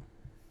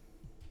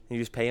 You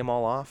just pay them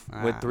all off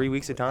with 3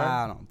 weeks of time.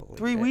 I don't believe it.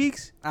 3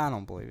 weeks? I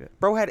don't believe it.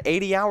 Bro had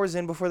 80 hours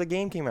in before the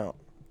game came out.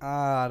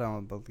 I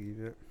don't believe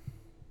it.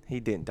 He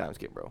didn't time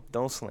skip, bro.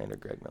 Don't slander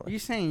Greg Miller. Are you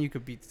saying you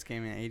could beat this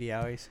game in 80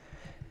 hours?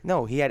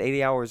 No, he had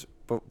 80 hours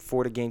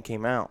before the game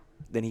came out.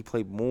 Then he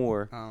played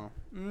more. Oh.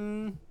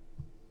 And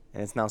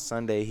it's now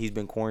Sunday. He's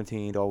been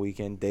quarantined all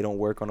weekend. They don't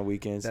work on the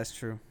weekends. That's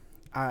true.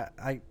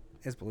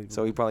 It's believable.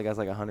 So he probably got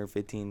like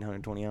 115,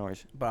 120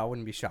 hours. But I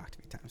wouldn't be shocked to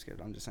be time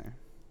skipped. I'm just saying.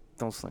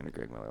 Don't slander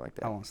Greg Miller like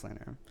that. I won't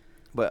slander him.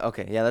 But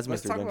okay, yeah, that's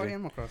Let's Mr. talk Dungeon. about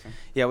Animal Crossing.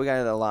 Yeah, we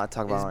got a lot to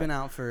talk about. It's been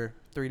out for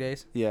 3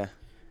 days. Yeah.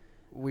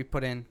 We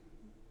put in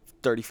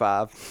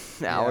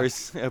 35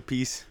 hours a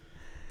piece.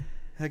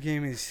 That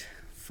game is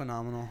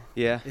phenomenal.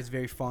 Yeah. It's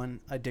very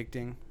fun,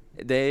 addicting.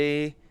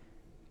 They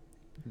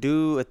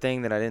do a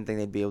thing that I didn't think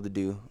they'd be able to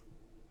do,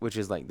 which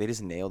is like they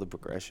just nail the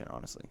progression,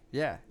 honestly.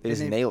 Yeah. They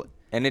just nail it.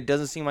 And it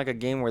doesn't seem like a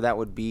game where there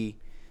would be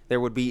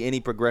any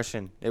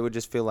progression. It would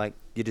just feel like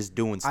you're just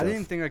doing stuff. I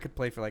didn't think I could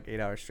play for like 8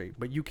 hours straight,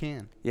 but you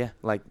can. Yeah,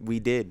 like we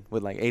did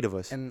with like 8 of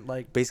us. And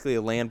like basically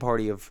a LAN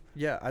party of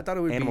I thought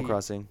it would Animal be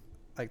Crossing.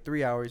 like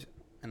 3 hours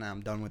and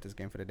I'm done with this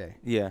game for the day.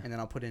 Yeah. And then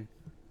I'll put in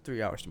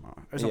 3 hours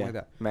tomorrow or something like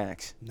that.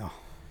 Max. No.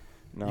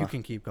 No. You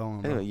can keep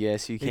going, bro.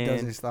 Yes, you can. It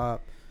doesn't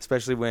stop.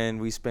 Especially when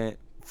we spent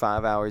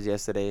 5 hours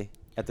yesterday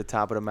at the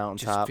top of the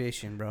mountaintop. Just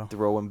fishing, bro.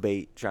 Throwing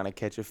bait, trying to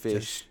catch a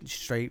fish.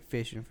 Just straight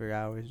fishing for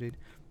hours, dude.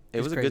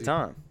 It was a good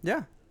time.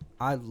 Yeah.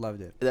 I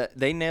loved it.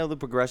 They nailed the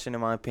progression,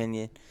 in my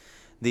opinion.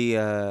 The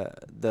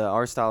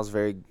art style is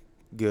very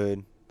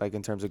good, like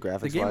in terms of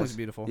graphics. The game was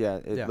beautiful. Yeah,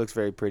 it looks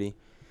very pretty.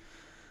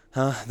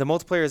 The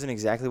multiplayer isn't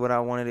exactly what I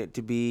wanted it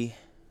to be,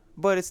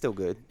 but it's still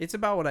good. It's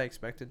about what I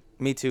expected.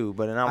 Me too,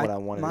 but not what I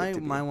wanted it to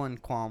be. My one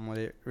qualm with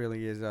it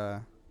really is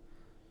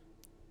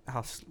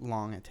how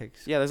long it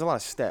takes. Yeah, there's a lot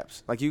of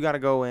steps. Like, you got to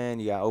go in.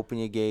 You got to open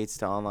your gates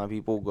to online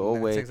people. Go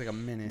away. It takes like a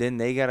minute. Then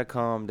they got to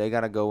come. They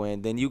got to go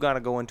in. Then you got to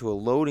go into a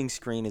loading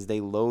screen as they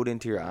load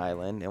into your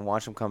island and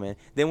watch them come in.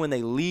 Then when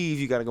they leave,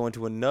 you got to go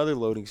into another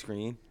loading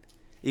screen,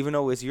 even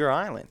though it's your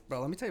island.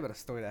 Bro, let me tell you about a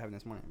story that happened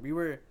this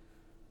morning.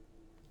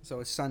 So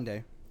it's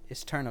Sunday.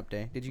 It's turnip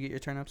day. Did you get your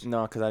turnips?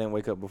 No, because I didn't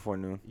wake up before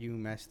noon. You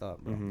messed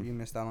up, bro. You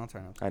missed out on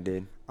turnips. I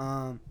did.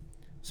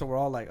 So we're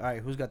all like, all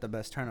right, who's got the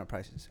best turnip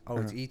prices? Oh,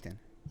 it's Uh-huh. Ethan.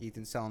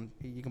 Ethan's selling.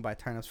 You can buy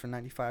turnips for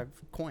 95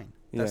 coin.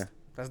 Yeah.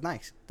 That's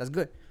nice. That's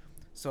good.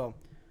 So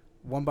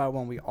one by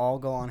one, we all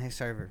go on his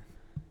server,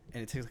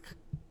 and it takes like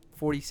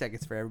 40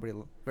 seconds for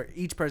for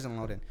each person to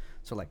load in.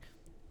 So like,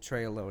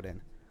 Trey will load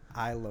in,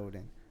 I load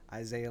in,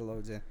 Isaiah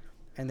loads in,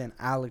 and then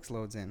Alex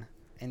loads in,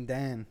 and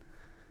then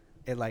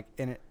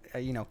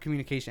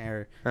communication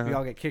error. We Uh-huh.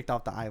 all get kicked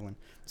off the island.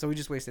 So we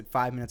just wasted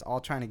 5 minutes all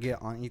trying to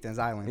get on Ethan's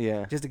island.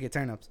 Yeah. Just to get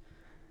turnips,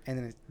 and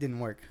then it didn't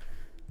work.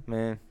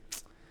 Man,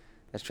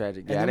 that's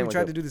tragic. And Yeah, then we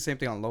tried to do the same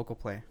thing on local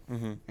play,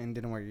 Mm-hmm. and it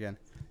didn't work again.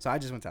 So I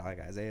just went to like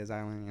Isaiah's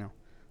island,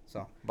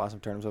 So Bought some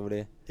turnips over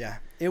there. yeah,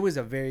 it was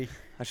I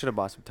should have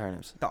bought some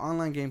turnips. the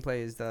online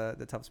gameplay is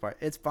the toughest part.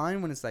 It's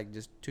fine when it's like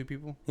just 2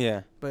 people,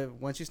 Yeah. but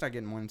once you start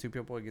getting more than 2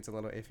 people, it gets a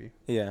little iffy.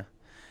 Yeah.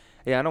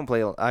 Yeah, I don't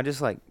play. I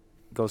just like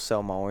go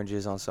sell my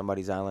oranges on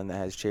somebody's island that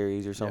has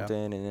cherries or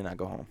something, and then I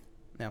go home.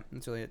 Yeah,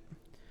 that's really it.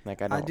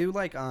 Like, I don't. I do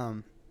like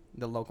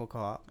the local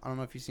co-op. I don't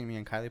know if you've seen me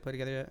and Kylie play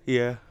together yet.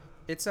 Yeah.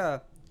 It's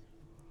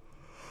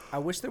I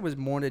wish there was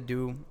more to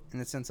do in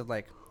the sense of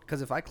like,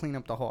 because if I clean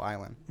up the whole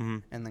island Mm-hmm.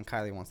 and then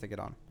Kylie wants to get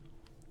on,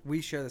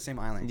 we share the same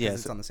island because Yeah,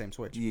 it's on the same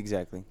Switch.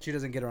 Exactly. She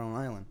doesn't get her own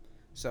island,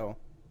 so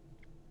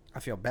I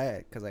feel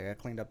bad because like I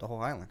cleaned up the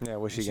whole island. Yeah,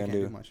 what's she gonna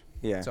can't do? much.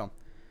 Yeah. So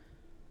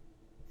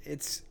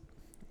it's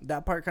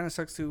that part kind of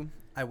sucks too.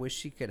 I wish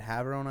she could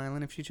have her own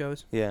island if she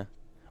chose. Yeah.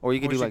 Or you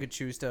could Or do she like could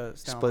choose to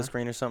stay split online.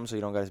 screen or something, so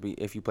you don't got to be,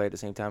 if you play at the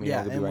same time, you Yeah,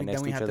 don't have to be right and next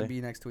then to we each have other. to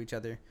be next to each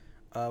other.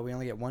 We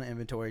only get one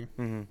inventory,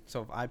 Mm-hmm.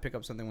 so if I pick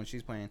up something when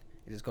she's playing,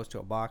 it just goes to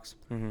a box.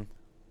 Mm-hmm.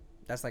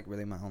 That's like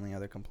really my only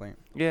other complaint.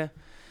 Yeah.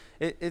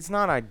 It's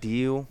not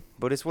ideal,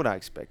 but it's what I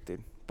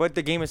expected. But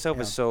the game itself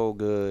Yeah. is so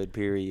good,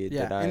 period,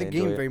 Yeah, that I and the enjoy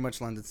game it. very much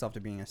lends itself to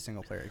being a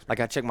single player experience. Like,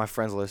 I check my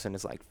friends list, and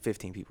it's like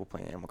 15 people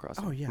playing Animal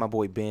Crossing. Oh, yeah. My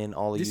boy Ben,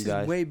 all of This you is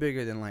guys. way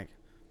bigger than like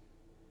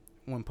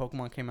when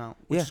Pokemon came out,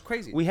 which Yeah. is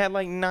crazy. We had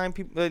like 9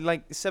 people,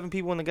 like 7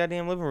 people in the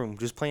goddamn living room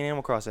just playing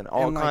Animal Crossing.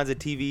 All And, like- kinds of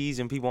TVs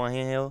and people on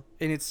handheld.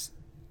 and it's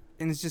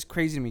just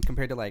crazy to me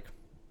compared to like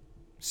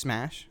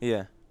Smash,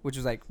 Yeah. which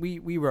was like we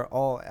were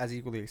all as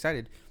equally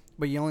excited,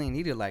 but you only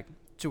needed like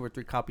 2 or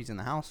 3 copies in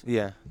the house.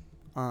 Yeah.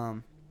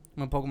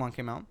 When Pokemon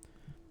came out,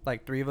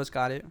 like 3 of us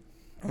got it,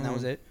 and that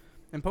was Mhm. it.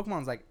 And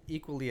Pokemon's like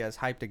equally as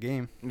hyped a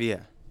game.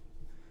 Yeah.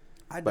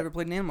 I'd But never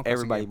played an Animal Crossing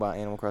Everybody game, bought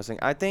Animal Crossing.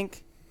 I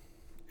think,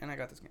 and I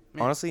got this game.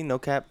 Man. honestly, no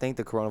cap, think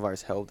the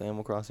coronavirus helped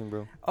Animal Crossing,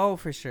 bro. Oh,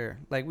 for sure.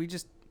 Like we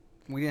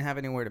didn't have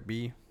anywhere to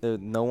be.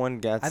 No one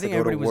got I to think go to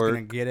everybody was work.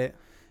 gonna get it.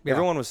 Yeah.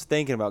 Everyone was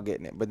thinking about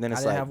getting it, but then I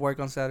it's didn't like, have work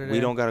on Saturday. we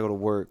don't got to go to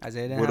work.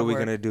 Isaiah didn't What are have we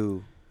work. going to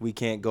do? We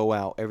can't go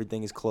out.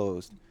 Everything is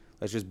closed.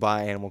 Let's just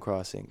buy Animal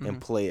Crossing and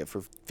Mhm. play it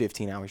for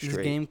 15 hours This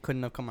straight. game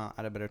couldn't have come out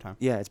at a better time.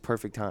 Yeah, it's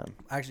perfect time.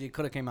 Actually, it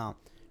could have came out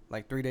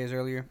like 3 days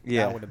earlier.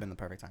 Yeah. That would have been the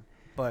perfect time.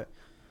 But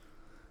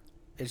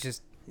it's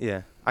just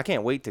Yeah. I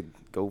can't wait to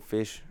go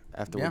fish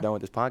after Yeah. we're done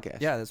with this podcast.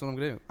 yeah, that's what I'm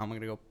gonna do. I'm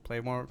gonna go play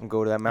more. And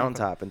go to that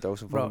mountaintop and throw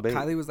some Bro, fucking bait.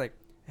 Kylie was like,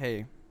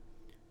 "Hey,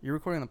 you're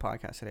recording the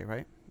podcast today,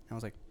 right?" And I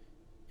was like,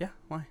 "Yeah,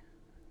 why?"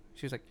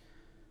 She was like,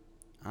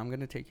 "I'm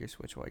gonna take your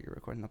Switch while you're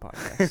recording the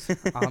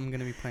podcast. I'm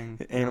gonna be playing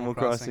Animal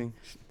Crossing.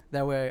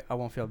 That way I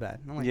won't feel bad."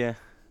 I'm like, Yeah.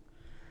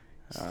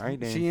 All right,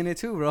 then. She in it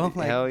too, bro.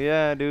 Like, Hell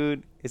yeah,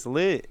 dude. It's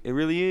lit. It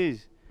really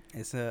is.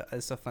 it's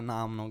a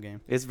phenomenal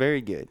game. It's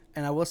very good.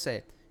 And I will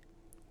say,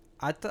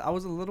 I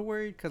was a little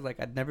worried because like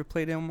I'd never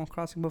played Animal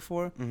Crossing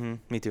before. Mm-hmm.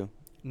 Me too.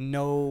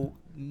 No,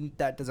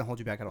 that doesn't hold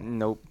you back at all.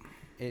 Nope.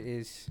 It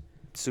is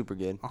Super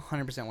good.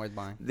 100% worth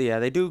buying. Yeah,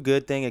 they do a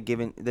good thing at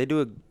giving.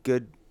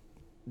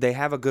 They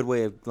have a good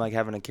way of like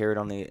having a carrot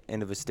on the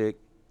end of a stick,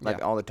 like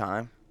Yeah. all the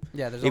time.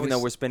 Yeah, there's Even though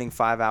always- we're spending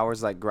 5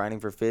 hours like grinding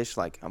for fish,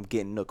 like I'm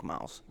getting Nook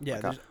Miles. Yeah,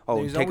 Like, there's- there's take a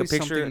always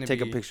picture. something to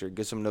Take a be- picture.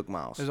 Get some Nook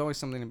Miles. there's always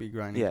something to be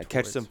grinding. Yeah, catch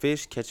towards. some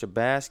fish, catch a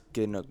bass,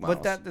 get Nook Miles.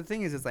 But the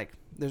thing is, it's like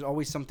there's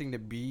always something to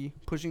be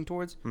pushing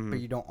towards, Mhm. but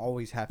you don't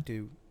always have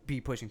to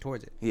be pushing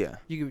towards it. Yeah,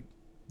 You could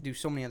do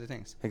so many other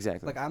things.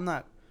 exactly. Like I'm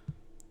not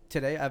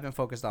today. I haven't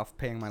focused off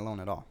paying my loan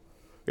at all.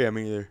 Yeah,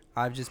 me either.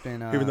 I've just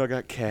been. Even though I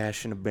got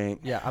cash in the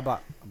bank, Yeah, I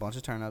bought a bunch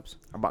of turnips.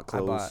 I bought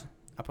clothes.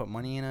 I put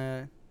money in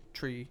a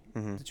tree,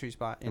 Mm-hmm. the tree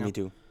spot. You And know? me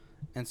too.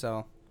 And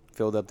so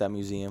Filled up that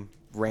museum.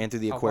 Ran through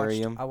the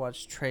aquarium. I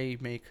watched Trey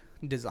make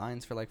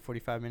designs for like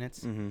 45 minutes,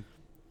 Mm-hmm.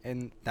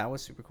 and that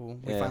was super cool.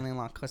 We Yeah. finally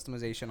unlocked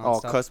customization on Oh,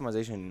 stuff.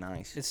 customization,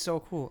 nice. It's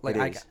so cool. Like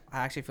It is. I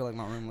actually feel like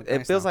my room looks It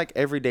nice feels now. like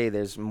every day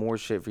there's more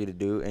shit for you to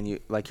do, and you're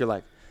like,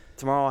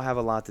 tomorrow I'll have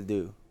a lot to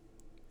do,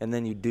 and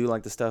then you do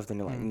like the stuff, then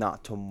you're like, Mhm. nah,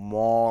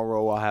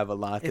 tomorrow I'll have a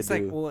lot it's to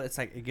like do. well, it's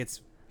like it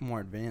gets more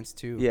advanced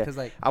too. Yeah. Because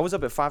like I was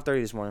up at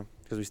 5:30 this morning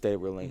because we stayed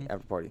real late Mhm.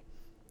 after party,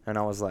 and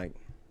I was like,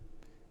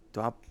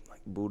 do I like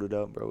boot it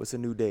up, bro? It's a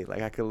new day.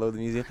 Like I could load the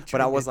music,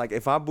 but I was like,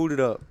 if I boot it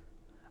up,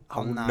 I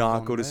will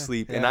not go to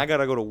sleep, and I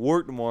gotta go to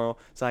work tomorrow,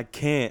 so I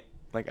can't.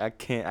 Like I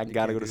can't. I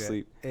gotta go to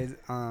sleep.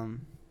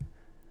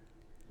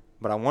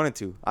 But I wanted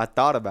to. I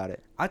thought about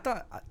it. I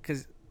thought,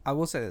 because I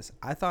will say this,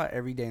 I thought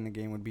every day in the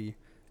game would be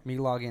me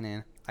logging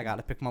in. I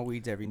gotta pick my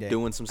weeds every day.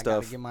 Doing some stuff. I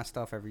gotta get my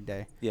stuff every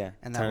day. Yeah.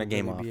 And turn that the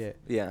game really off. be it.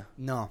 Yeah.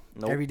 No.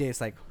 Nope. Every day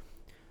it's like,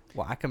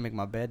 well, I can make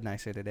my bed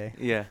nicer today.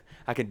 Yeah.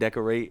 I can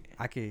decorate.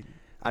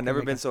 I've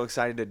never been so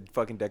excited to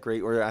fucking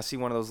decorate. Or I see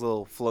one of those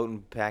little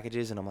floating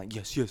packages, and I'm like,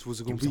 yes,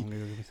 what's it gonna be?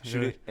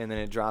 Shoot it, and then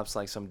it drops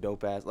like some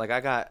dope ass. Like I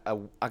got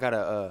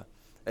a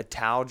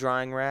towel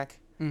drying rack.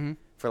 Mm-hmm.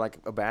 For like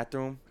a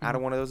bathroom out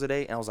of one of those a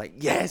day, and I was like,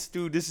 yes,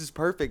 dude, this is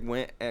perfect.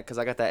 Went because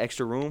I got that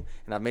extra room,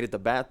 and I made it the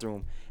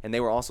bathroom, and they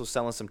were also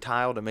selling some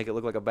tile to make it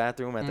look like a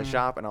bathroom at the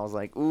shop, and I was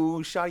like,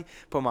 ooh, shoddy.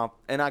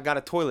 And I got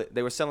a toilet.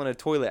 They were selling a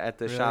toilet at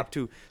the shop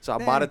too, so I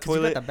bought a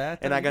toilet,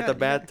 and I got the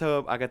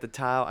bathtub, I got the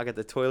tile, I got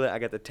the toilet, I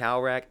got the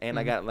towel rack, and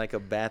I got like a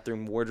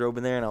bathroom wardrobe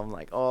in there, and I'm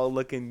like, oh,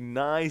 looking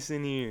nice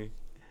in here.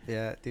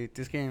 Yeah, dude,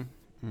 this game.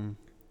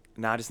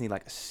 Now I just need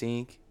like a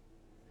sink.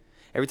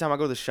 Every time I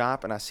go to the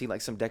shop and I see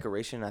like some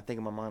decoration, I think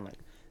in my mind like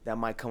that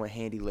might come in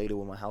handy later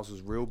when my house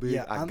is real big.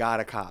 Yeah, I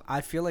got a cop.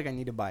 I feel like I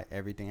need to buy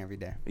everything every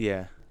day.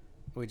 Yeah.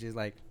 Which is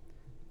like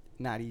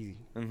not easy.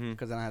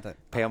 Because then I have to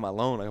pay off my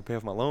loan. I can pay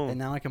off my loan. And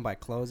now I can buy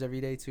clothes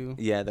every day too.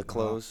 Yeah, the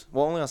clothes.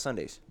 Well, only on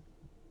Sundays.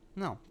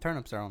 No,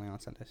 turnips are only on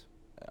Sundays.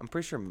 I'm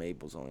pretty sure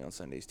Mabel's only on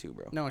Sundays too,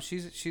 bro. No,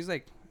 she's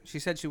like, she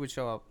said she would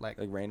show up like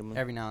randomly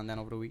every now and then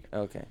over the week.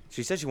 Okay.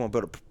 She said she won't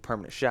build a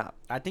permanent shop.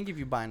 I think if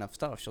you buy enough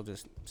stuff, she'll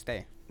just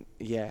stay.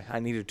 Yeah,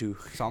 I need her to.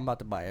 So I'm about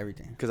to buy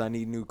everything. Because I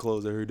need new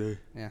clothes every day.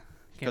 Yeah.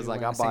 Because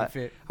like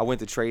I went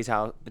to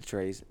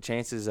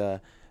Chance's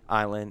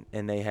island,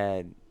 and they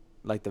had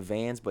like the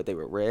Vans, but they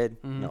were red,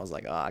 and I was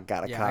like, oh, I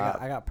got a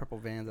cop. I got purple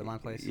Vans at my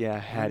place. Yeah, I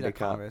had the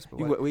cop.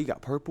 You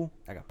got purple?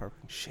 I got purple.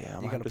 Shit,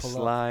 I'm going to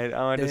slide.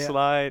 I'm going to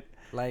slide.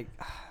 Like,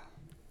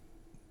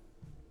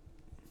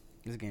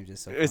 this game's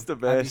just so It's fun.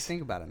 the best. I just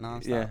think about it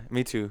nonstop. Yeah,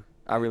 me too.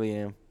 I really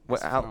am.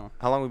 How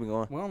long have we been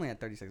going? We're only at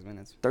 36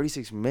 minutes.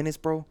 36 minutes,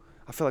 bro?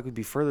 I feel like we'd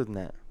be further than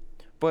that.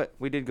 But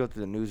we did go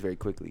through the news very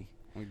quickly.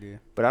 We did.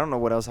 But I don't know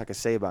what else I could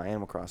say about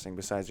Animal Crossing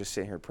besides just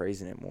sitting here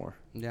praising it more.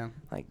 Yeah.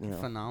 Like, you know.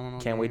 Phenomenal.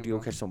 Can't wait to go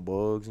catch some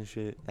bugs and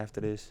shit after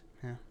this.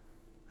 Yeah.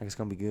 Like, it's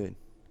going to be good.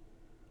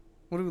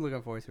 What are we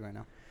looking forward to right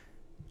now?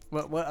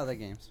 What other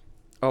games?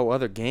 Oh,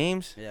 other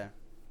games? Yeah.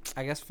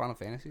 I guess Final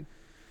Fantasy.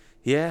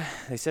 Yeah.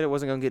 They said it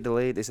wasn't going to get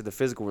delayed. They said the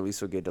physical release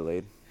will get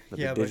delayed. But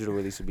the digital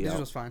release will be out.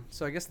 Digital's fine.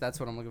 So I guess that's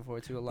what I'm looking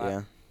forward to a lot.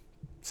 Yeah.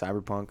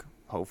 Cyberpunk.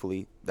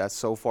 Hopefully. That's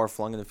so far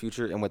flung in the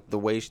future. And with the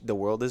way the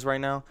world is right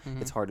now,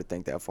 it's hard to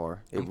think that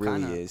far. It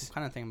really is. I'm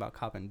kind of thinking about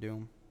copping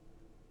Doom.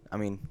 I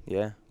mean,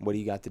 yeah. What do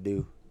you got to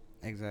do?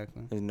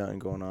 Exactly. There's nothing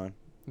going on.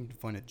 You need to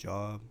find a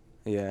job.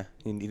 Yeah.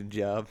 You need a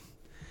job.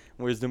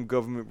 Where's them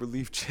government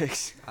relief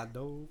checks? I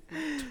know.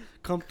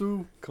 Come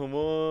through. Come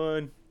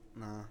on.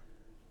 Nah.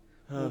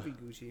 We'll be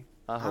Gucci.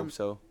 I hope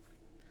so.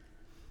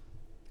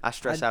 I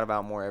stress out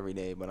about more every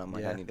day, but I'm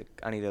like,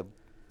 I need to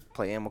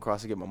play Animal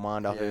Crossing to get my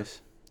mind off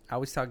this. I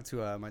was talking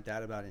to my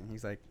dad about it, and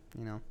he's like,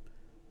 you know,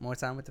 more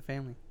time with the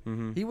family.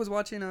 Mm-hmm. He was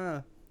watching.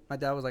 My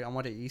dad was like, I'm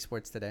watching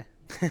esports today.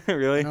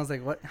 Really? And I was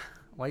like, what?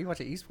 Why are you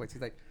watching esports?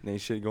 He's like,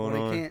 there's shit going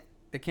on.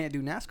 They can't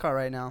do NASCAR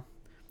right now,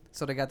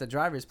 so they got the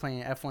drivers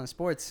playing F1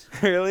 sports.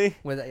 Really?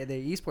 With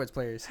the esports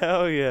players.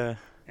 Hell yeah.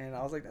 And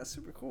I was like, that's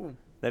super cool.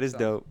 That is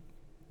dope.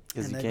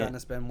 And they've gotten to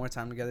spend more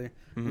time together.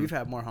 Mm-hmm. We've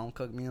had more home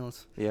cooked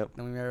meals. Yep.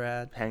 Than we've ever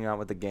had. Hang out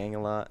with the gang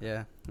a lot.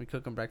 Yeah. We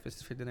cook them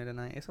breakfast for dinner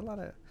tonight. It's a lot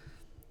of.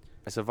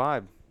 It's a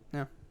vibe.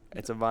 Yeah.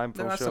 It's a vibe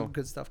for sure. There are some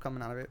good stuff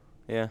coming out of it.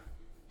 Yeah.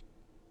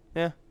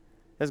 Yeah.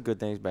 There's good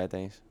things, bad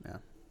things. Yeah.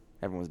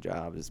 Everyone's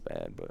job is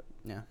bad, but.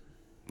 Yeah.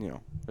 You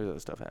know, there's other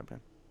stuff happening.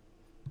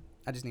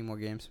 I just need more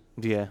games.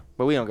 Yeah.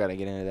 But we don't got to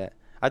get into that.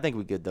 I think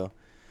we're good, though.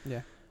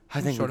 Yeah.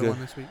 I think we're good.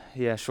 One this week.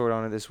 Yeah, short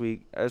on it this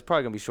week. It's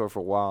probably going to be short for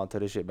a while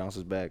until this shit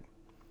bounces back.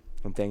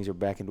 When things are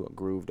back into a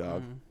groove,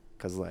 dog.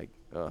 Because, like,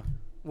 we'll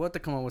have to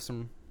come up with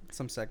some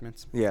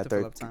segments. Yeah,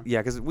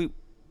 yeah, because we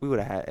would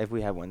have had, if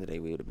we had one today,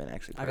 we would have been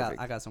actually perfect.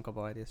 I got some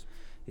couple ideas.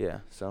 Yeah,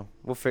 so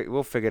we'll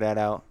figure that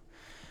out.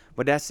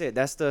 But that's it.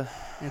 That's the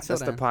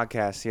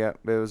podcast. Yeah,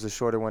 it was a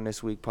shorter one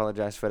this week.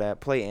 Apologize for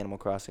that. Play Animal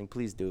Crossing,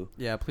 please do.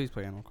 Yeah, please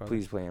play Animal Crossing.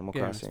 Please play Animal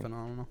Crossing. It's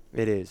phenomenal.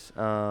 It is.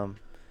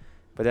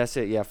 But that's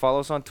it. Yeah, follow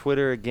us on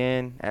Twitter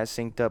again at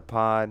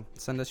SyncedUpPod.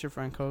 Send us your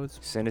friend codes.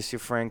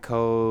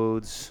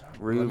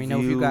 Review. Let me know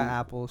if you got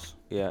apples.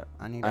 Yeah,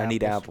 I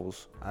need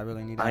apples. I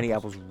really need. I need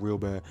apples real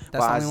bad.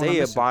 But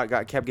Isaiah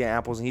kept getting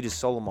apples and he just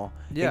sold them all.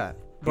 Yeah.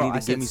 Bro, I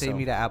said save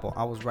me the apple.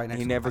 I was right next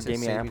to him. He never gave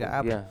me an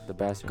apple. Yeah, the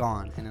bastard.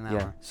 Gone in an hour.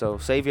 Yeah, so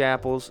save your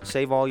apples.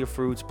 Save all your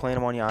fruits. Plant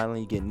them on your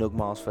island. You get Nook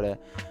Miles for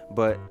that.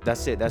 But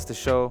that's it. That's the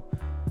show.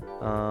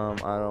 I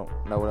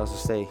don't know what else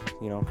to say.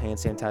 You know, hand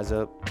sanitize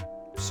up.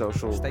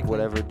 Social,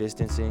 whatever,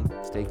 distancing.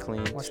 Stay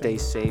clean. Stay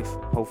safe.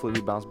 Hopefully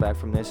we bounce back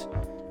from this.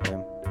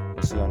 And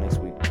we'll see y'all next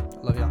week.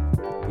 Love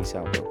y'all. Peace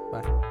out, bro.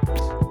 Bye.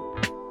 Peace.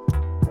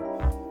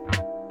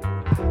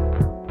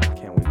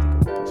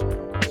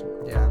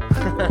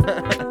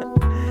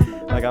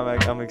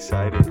 Like I'm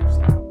excited.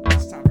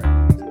 It's time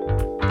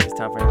for It's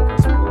time for animal